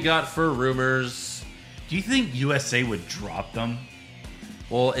all we got for rumors. Do you think USA would drop them?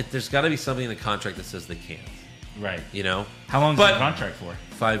 Well, there's got to be something in the contract that says they can't. Right. You know? How long is But- the contract for?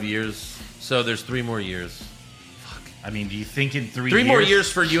 5 years. So there's 3 more years. I mean, do you think in 3 years? 3 more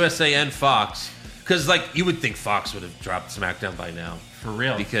years for USA and Fox. Because, like, you would think Fox would have dropped SmackDown by now. For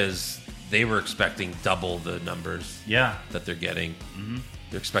real. Because they were expecting double the numbers Yeah. that they're getting.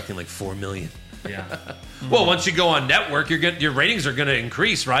 They're expecting like 4 million. Yeah. Well, once you go on network, your ratings are going to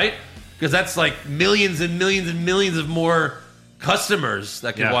increase, right? Because that's like millions and millions and millions of more customers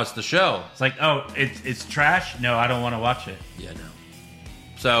that can Yeah. watch the show. It's like, oh, it's trash? No, I don't want to watch it. Yeah, no.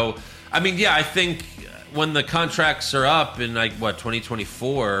 So, I mean, yeah, I think when the contracts are up in like,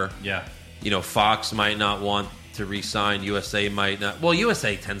 2024, Yeah. you know, Fox might not want to re-sign. USA might not. Well,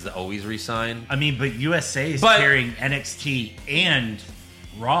 USA tends to always re-sign. I mean, but USA is But- carrying NXT and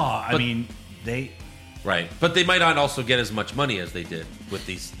Raw. I But- mean, they... Right. But they might not also get as much money as they did with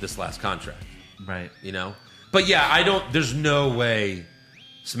this last contract. Right. You know? But yeah, there's no way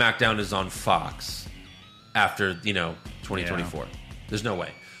SmackDown is on Fox after, 2024. There's no way.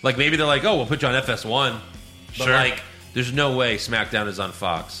 Like, maybe they're like, oh, we'll put you on FS1. But, Sure. like, There's no way SmackDown is on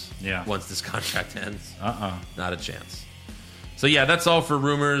Fox. Yeah. Once this contract ends. Uh-uh. Not a chance. So yeah, that's all for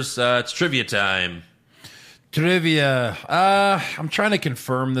rumors. It's trivia time. Trivia. I'm trying to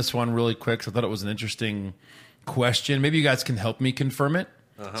confirm this one really quick because I thought it was an interesting question. Maybe you guys can help me confirm it.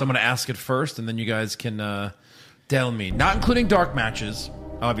 So I'm going to ask it first, and then you guys can tell me. Not including dark matches,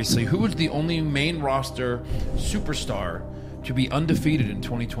 obviously. Who was the only main roster superstar to be undefeated in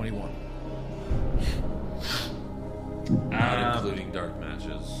 2021? Not including dark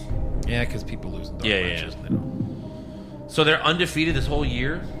matches. Yeah, because people lose in dark Yeah, matches. yeah. They don't. So they're undefeated this whole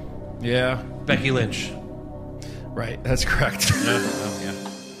year? Yeah, Becky Lynch. right. That's correct.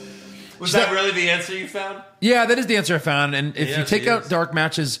 Was that really the answer you found? Yeah, that is the answer I found. And if Yeah, you take she out is. dark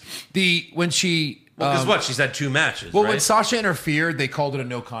matches, when she Because what? She's had 2 matches, well, right? when Sasha interfered, they called it a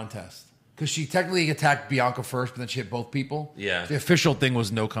no contest because she technically attacked Bianca first, but then she hit both people. Yeah. The official thing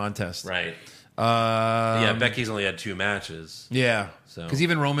was no contest. Right. Yeah, Becky's only had 2 matches. Yeah, So- because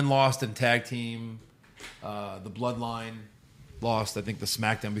even Roman lost in tag team. The Bloodline lost, I think, the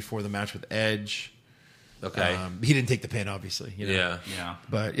SmackDown before the match with Edge. Okay. He didn't take the pin, obviously. You know? Yeah. Yeah.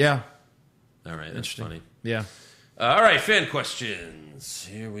 But yeah, All right, that's interesting. funny. Yeah, All right, fan questions.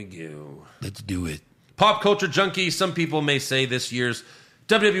 Here we go. let's do it. Pop culture junkie. Some people may say this year's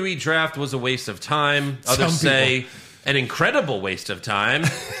WWE draft was a waste of time. Others Some say an incredible waste of time.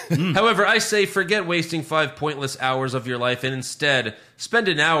 However, I say forget wasting 5 pointless hours of your life and instead spend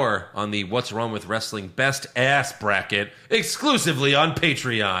an hour on the What's Wrong with Wrestling Best Ass bracket exclusively on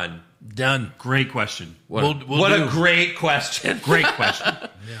Patreon. Done. Great question. What, We'll what do. a great question. Great question.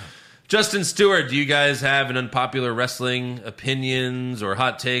 Justin Stewart, do you guys have an unpopular wrestling opinions or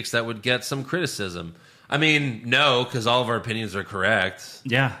hot takes that would get some criticism? I mean, no, because all of our opinions are correct.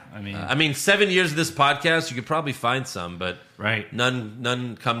 Yeah, I mean, 7 years of this podcast, you could probably find some, but right.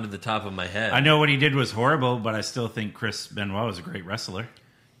 none come to the top of my head. I know what he did was horrible, but I still think Chris Benoit was a great wrestler.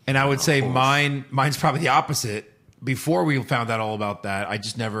 And I would say mine's probably the opposite. Before we found out all about that, I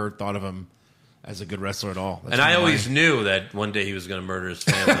just never thought of him as a good wrestler at all. That's And I one of always mine. knew that one day he was going to murder his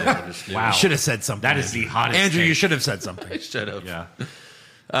family. I just knew. Wow. You should have said something. That is the hottest Andrew, you take. should have said something. I should have. Yeah.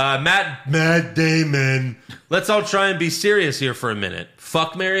 Matt Damon. Let's all try and be serious here for a minute.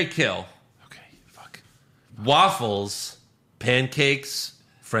 Fuck, marry, kill. Okay, fuck. Waffles, pancakes,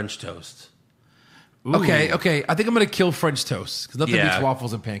 French toast. Ooh. Okay. I think I'm going to kill French toast because nothing Yeah. beats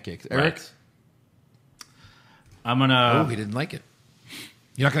waffles and pancakes. Eric? Right. I'm Oh, gonna he didn't like it.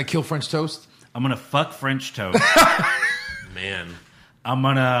 You're not going to kill French toast? fuck French toast. Man. I'm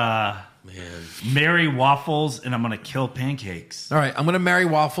gonna Man. marry waffles, and I'm gonna kill pancakes. All right, I'm going to marry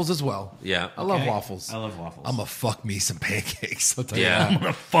waffles as well. Yeah. I love Okay? waffles. I love waffles. I'm going to fuck me some pancakes. I'll tell you Yeah.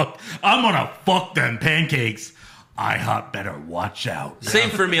 that. I'm gonna fuck them pancakes. IHOP better watch out. Same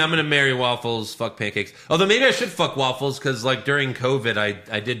for me. I'm going to marry waffles, fuck pancakes. Although maybe I should fuck waffles because, like, during COVID,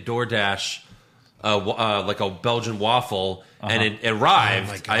 I did DoorDash, like a Belgian waffle, and it arrived.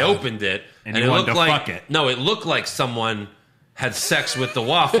 Oh, my God. I opened it, And it you wanted looked to like fuck it. no, it looked like someone had sex with the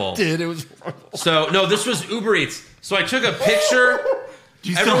waffle. It was So no, this was Uber Eats. So I took a picture. Do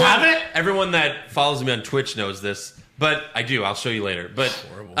you still have it? Everyone that follows me on Twitch knows this, but I do. I'll show you later. But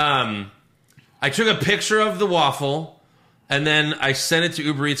I took a picture of the waffle, and then I sent it to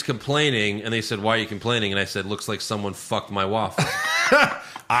Uber Eats complaining, and they said, "Why are you complaining?" And I said, "Looks like someone fucked my waffle."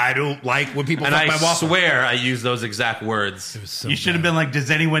 I don't like when people And fuck I my waffle. swear I used those exact words. You should have been like,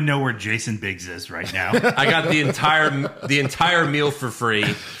 does anyone know where Jason Biggs is right now? I got the entire meal for free,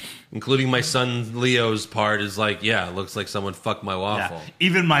 including my son Leo's part. Is like, yeah, it looks like someone fucked my waffle. Yeah.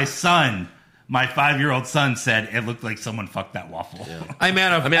 Even my son, my 5-year-old son, said it looked like someone fucked that waffle. I mean,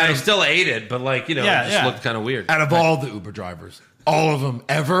 I still ate it, but like, you know, Yeah, it just yeah. looked kind of weird. out of all the Uber drivers, all of them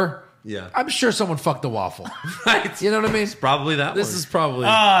ever, Yeah. I'm sure someone fucked a waffle. Right. You know what I mean? Probably that This one. is probably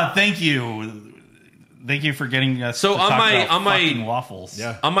Thank you. Thank you for getting us So to on talk my- about on my- fucking waffles.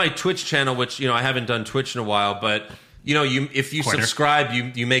 Yeah. on my Twitch channel, which, you know, I haven't done Twitch in a while, but you know, if you Quitter. subscribe,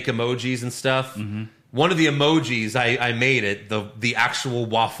 you make emojis and stuff. One of the emojis I made it the actual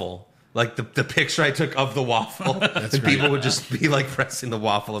waffle, like the picture I took of the waffle, and people would just be like pressing the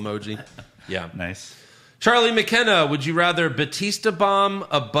waffle emoji. Yeah. Nice. Charlie McKenna, would you rather Batista bomb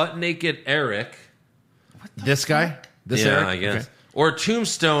a butt naked Eric? this guy. This Yeah, Eric? I guess. Okay. Or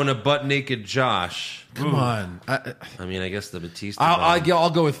Tombstone a butt naked Josh? Come on. I mean, I guess the Batista. bomb. I'll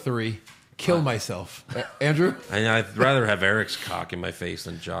go with 3. Kill myself. Andrew? I'd rather have Eric's cock in my face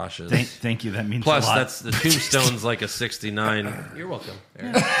than Josh's. Thank you. That means Plus, a lot. that's the Tombstone's like a 69. You're welcome.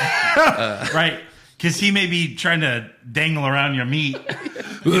 Eric. right. Because he may be trying to dangle around your meat.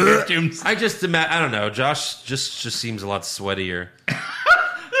 I just I don't know. Josh just seems a lot sweatier.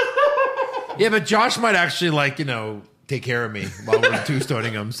 Yeah, but Josh might actually, like, you know, take care of me while we're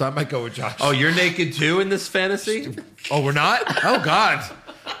two-stoning him. So I might go with Josh. Oh, you're naked too in this fantasy? Oh, we're not? Oh, God.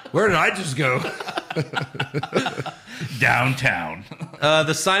 Where did I just go? Downtown.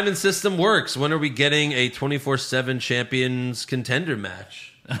 The Simon system works. When are we getting a 24/7 champions contender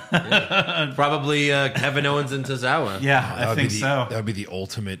match? Yeah. Probably Kevin Owens and Tozawa. Yeah, I think so. That would be the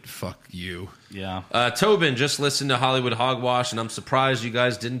ultimate fuck you. Yeah. Tobin just listened to Hollywood Hogwash, and I'm surprised you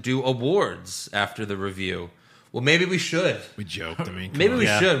guys didn't do awards after the review. Well, maybe we should. We joked. I mean, maybe we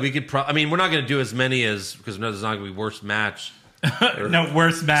should. We could. I mean, we're not going to do as many as because there's not going to be worst match. No,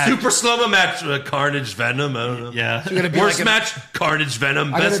 worst match. Super slow-mo match. Carnage Venom. I don't know. Yeah. So be worst like match. Carnage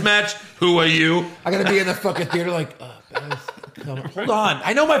Venom. Best match. Who are you? I gotta be in the fucking theater like. Hold on.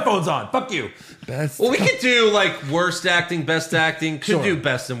 I know my phone's on. Fuck you. Best. Well, we could do like worst acting, best acting. Could do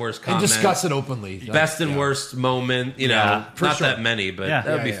best and worst comment. And discuss it openly. Best and worst moment. You know, not that many, but that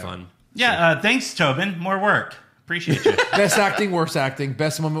would be fun. Yeah. Thanks, Tobin. More work. Appreciate you. Best acting, worst acting.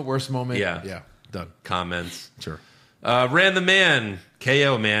 Best moment, worst moment. Yeah. Yeah. Done. Comments. Sure. Ran the man.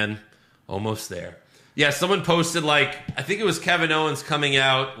 KO man. Almost there. Yeah, someone posted like, I think it was Kevin Owens coming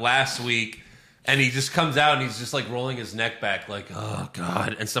out last week, and he just comes out and he's just like rolling his neck back like, oh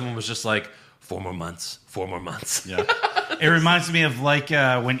God. And someone was just like, 4 more months. 4 more months. Yeah. It reminds me of like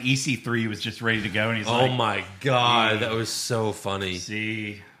when EC3 was just ready to go and he's like, oh my God. That was so funny.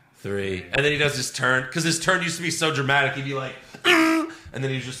 EC3. And then he does his turn, because his turn used to be so dramatic. He'd be like, and then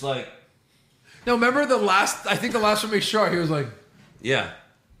he's just like, no, remember the last one we saw, he was like, yeah,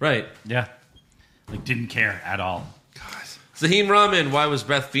 right. Yeah. Like, didn't care at all. Zahim Rahman, why was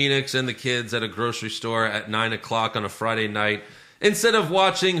Beth Phoenix and the kids at a grocery store at 9 o'clock on a Friday night instead of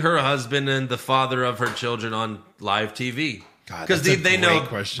watching her husband and the father of her children on live TV? Because they know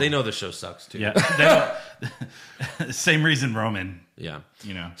the show sucks too. Yeah. Same reason Roman. Yeah.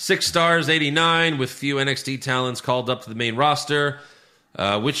 You know. 6 stars, 89, with few NXT talents called up to the main roster.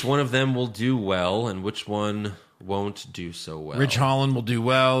 Which one of them will do well and which one won't do so well? Ridge Holland will do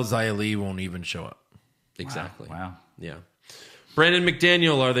well. Xia Li won't even show up. Exactly. Wow. Yeah. Brandon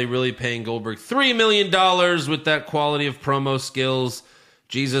McDaniel, are they really paying Goldberg $3 million with that quality of promo skills?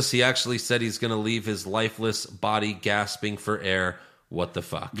 Jesus, he actually said he's going to leave his lifeless body gasping for air. What the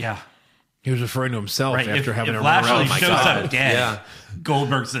fuck? Yeah. He was referring to himself after having if a run Lashley around. shows up dead,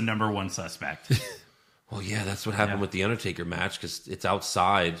 Goldberg's the #1 suspect. Well, yeah, that's what happened with the Undertaker match because it's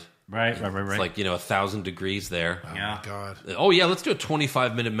outside. Right. It's like, 1,000 degrees there. Oh, my God. Oh, yeah, let's do a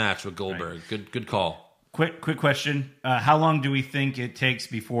 25-minute match with Goldberg. Right. Good call. Quick question. How long do we think it takes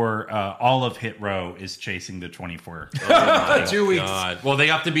before all of Hit Row is chasing the 24? 2 weeks. God. Well, they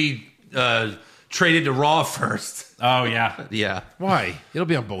have to be traded to Raw first. Oh, yeah. Yeah. Why? It'll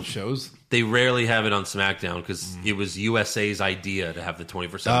be on both shows. They rarely have it on SmackDown because it was USA's idea to have the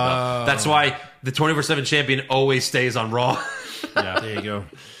 24/7 belt. That's why the 24/7 champion always stays on Raw. Yeah, there you go.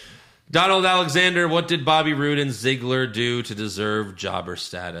 Donald Alexander, what did Bobby Roode and Ziggler do to deserve jobber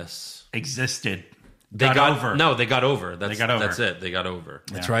status? Existed. They got over. No, they got over. That's it. They got over.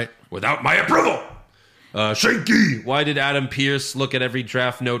 That's right. Without my approval. Shanky. Why did Adam Pearce look at every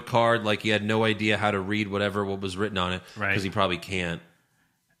draft note card like he had no idea how to read what was written on it? Right. Because he probably can't.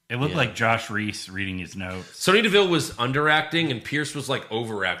 It looked like Josh Reese reading his notes. Sonya Deville was underacting and Pearce was like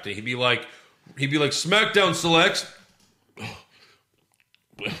overacting. He'd be like SmackDown selects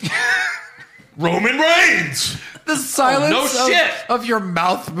Roman Reigns. The silence shit. of your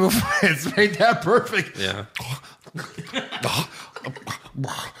mouth movements made that perfect. Yeah.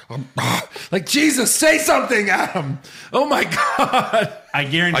 Like, Jesus, say something, Adam. Oh, my God. I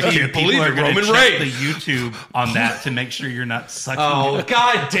guarantee you people are going to check the YouTube on that to make sure you're not sucking. Oh,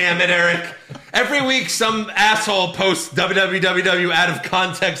 God damn it, Eric. Every week some asshole posts www out of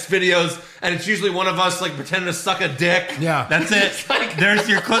context videos, and it's usually one of us like pretending to suck a dick. Yeah. That's it. There's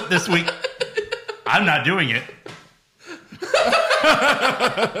your clip this week. I'm not doing it.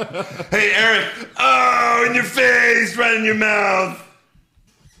 Hey, Eric. Oh, in your face, right in your mouth.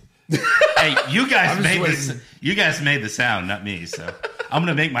 Hey, you guys made this. You guys made the sound, not me. So I'm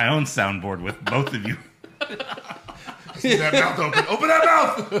gonna make my own soundboard with both of you. Keep that mouth open. Open that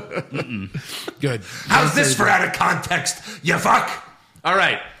mouth. Good. How's this for out of context? You fuck. All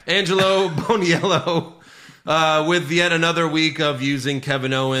right, Angelo Boniello with yet another week of using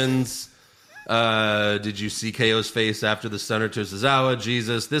Kevin Owens. Did you see KO's face after the stunner to Tozawa?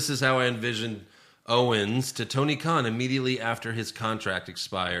 Jesus, this is how I envisioned Owens to Tony Khan immediately after his contract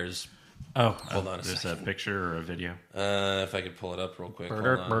expires. Oh, hold on a second. There's a picture or a video. If I could pull it up real quick.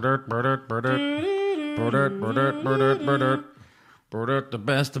 The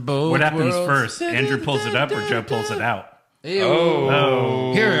best of both. What happens worlds. first? Andrew pulls it up or Joe pulls it out?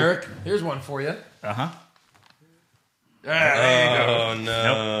 Oh. Here, Eric. Here's one for you. Uh-huh. Oh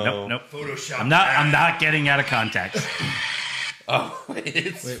no! Nope. Photoshop. I'm not getting out of context. Oh,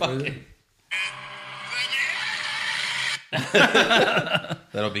 it's fucking.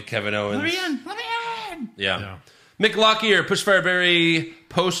 That'll be Kevin Owens. Let me in. Yeah. Mick Lockyer, Pushfire Berry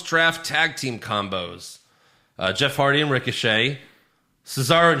post-draft tag team combos. Jeff Hardy and Ricochet.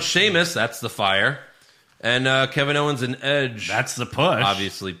 Cesaro and Sheamus, that's the fire. And Kevin Owens and Edge. That's the push.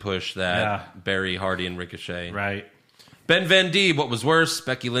 Obviously push that. Yeah. Barry, Hardy, and Ricochet. Right. Ben Van D, what was worse,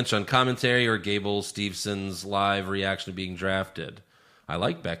 Becky Lynch on commentary or Gable Stevenson's live reaction to being drafted? I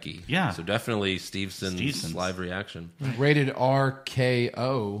like Becky. Yeah. So definitely Stevenson's live reaction. Rated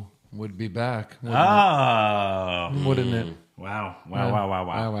RKO would be back. Wouldn't Wouldn't it? Wow.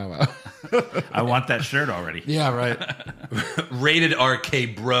 Wow. I want that shirt already. Yeah, right. Rated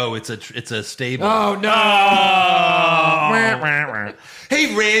RK Bro. It's a stable. Oh, no.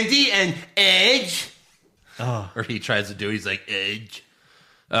 Hey, Randy and Edge. Or he tries to do. He's like Edge.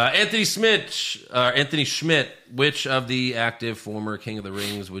 Anthony Schmidt. Which of the active former King of the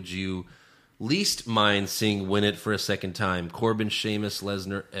Rings would you least mind seeing win it for a second time? Corbin, Sheamus,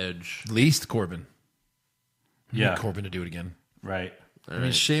 Lesnar, Edge. Least Corbin. Yeah. Need Corbin to do it again. Right. I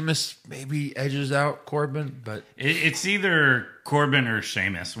mean, Sheamus maybe edges out Corbin, but It's either Corbin or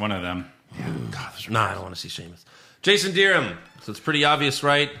Sheamus, one of them. Nah, I don't want to see Sheamus. Jason Deerham. So it's pretty obvious,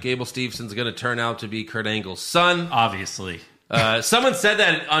 right? Gable Stevenson's going to turn out to be Kurt Angle's son. Obviously. Someone said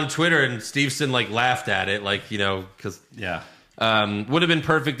that on Twitter, and Stevenson laughed at it, because Yeah. would have been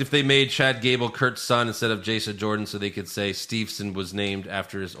perfect if they made Chad Gable Kurt's son instead of Jason Jordan, so they could say Stevenson was named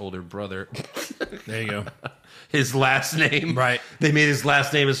after his older brother. there you go. His last name, Right. They made his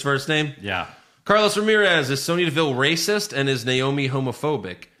last name his first name. Yeah. Carlos Ramirez, is Sonya Deville racist and is Naomi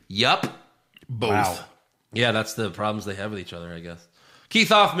homophobic? Yup. Both. Wow. Yeah, that's the problems they have with each other, I guess. Keith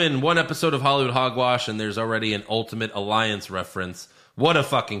Hoffman, one episode of Hollywood Hogwash, and there's already an Ultimate Alliance reference. What a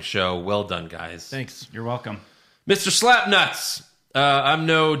fucking show. Well done, guys. Thanks. You're welcome. Mr. Slapnuts. I'm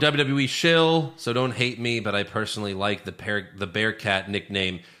no WWE shill, so don't hate me, but I personally like the Bearcat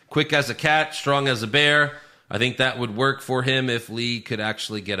nickname. Quick as a cat, strong as a bear. I think that would work for him if Lee could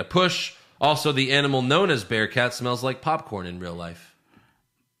actually get a push. Also, the animal known as Bearcat smells like popcorn in real life.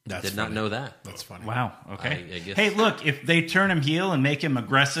 Did not know that. That's funny. Wow. Okay. I guess. Hey, look, if they turn him heel and make him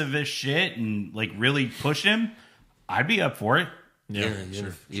aggressive as shit and really push him, I'd be up for it. Yeah,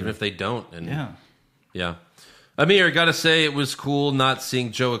 even if they don't. And yeah. Amir, gotta say it was cool not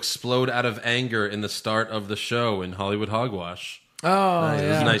seeing Joe explode out of anger in the start of the show in Hollywood Hogwash. Oh, It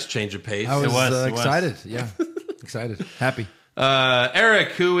was a nice change of pace. I was, was. excited. Yeah. Excited. Happy.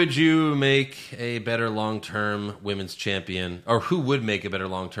 Eric, who would you make a better long-term women's champion? Or who would make a better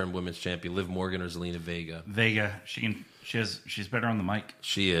long-term women's champion? Liv Morgan or Zelina Vega? Vega, she's better on the mic.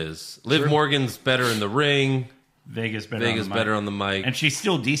 She is. Liv Morgan's better in the ring. Vega's better on the mic. And she's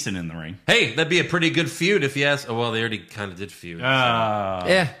still decent in the ring. Hey, that'd be a pretty good feud if you ask. Oh, well, they already kind of did feud.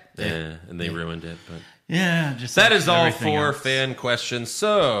 Yeah. And they ruined it. But Yeah, just that like is all everything for else. fan questions.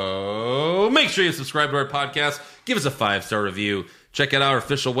 So make sure you subscribe to our podcast. Give us a 5-star review. Check out our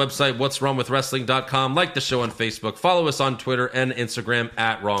official website, what'swrongwithwrestling.com. Like the show on Facebook. Follow us on Twitter and Instagram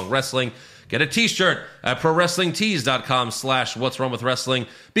at Wrong Wrestling. Get a t-shirt at prowrestlingtees.com/what'swrongwithwrestling.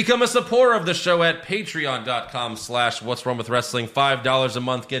 Become a supporter of the show at patreon.com/what'swrongwithwrestling. $5 a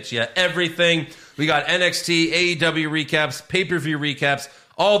month gets you everything. We got NXT, AEW recaps, pay-per-view recaps,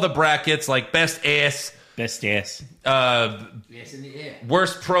 all the brackets like best ass. Best ass.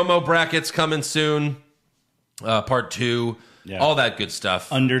 Worst promo brackets coming soon. Part 2. Yeah. All that good stuff.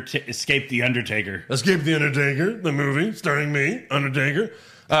 Escape the Undertaker. Escape the Undertaker, the movie starring me, Undertaker.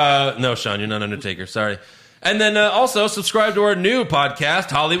 No, Sean, you're not Undertaker. Sorry. And then also subscribe to our new podcast,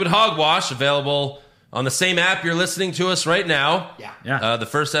 Hollywood Hogwash, available on the same app you're listening to us right now. Yeah. The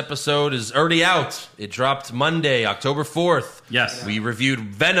first episode is already out. It dropped Monday, October 4th. Yes. We reviewed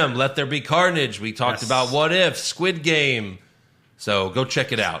Venom, Let There Be Carnage. We talked about What If, Squid Game. So go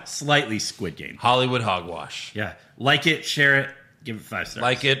check it out. Slightly Squid Game. Hollywood Hogwash. Yeah. Like it, share it, give it 5 stars.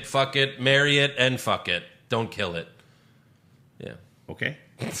 Like it, fuck it, marry it, and fuck it. Don't kill it. Yeah. Okay.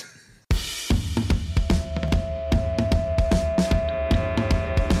 What's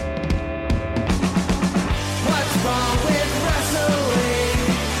wrong with wrestling?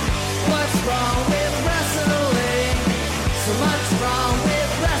 What's wrong with wrestling? So much wrong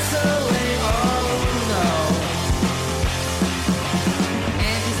with wrestling. Oh no.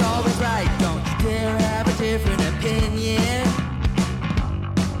 And he's always right. Don't you dare have a different opinion.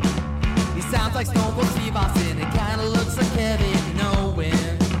 He sounds like Stone Cold Steve Austin. It kinda looks like Kevin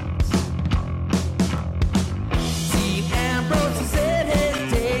Owens. Dean Ambrose is in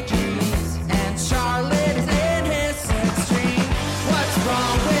his daydreams, and Charlotte is in his sex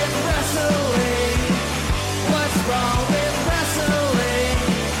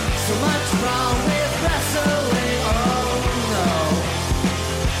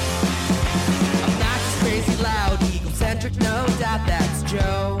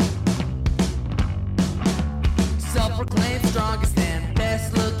Joe. Self-proclaimed strongest and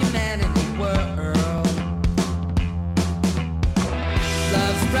best-looking man in the world.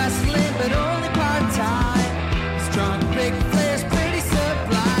 Loves wrestling, but only part-time. Strong, big players, pretty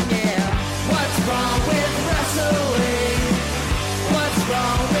sublime, yeah. What's wrong with wrestling? What's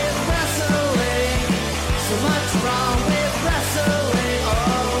wrong with wrestling? So much wrong with wrestling,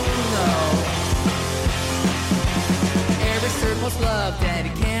 oh no. Every circle's loved and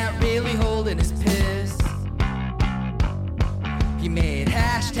he can't really hold in his piss. He made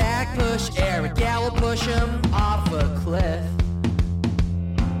hashtag push Eric Gallo push him off a cliff.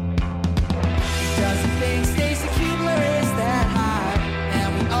 He doesn't think Stacy Kubler is that high, and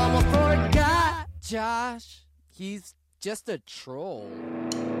we almost forgot Josh. He's just a troll.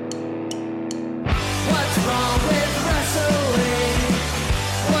 What's wrong with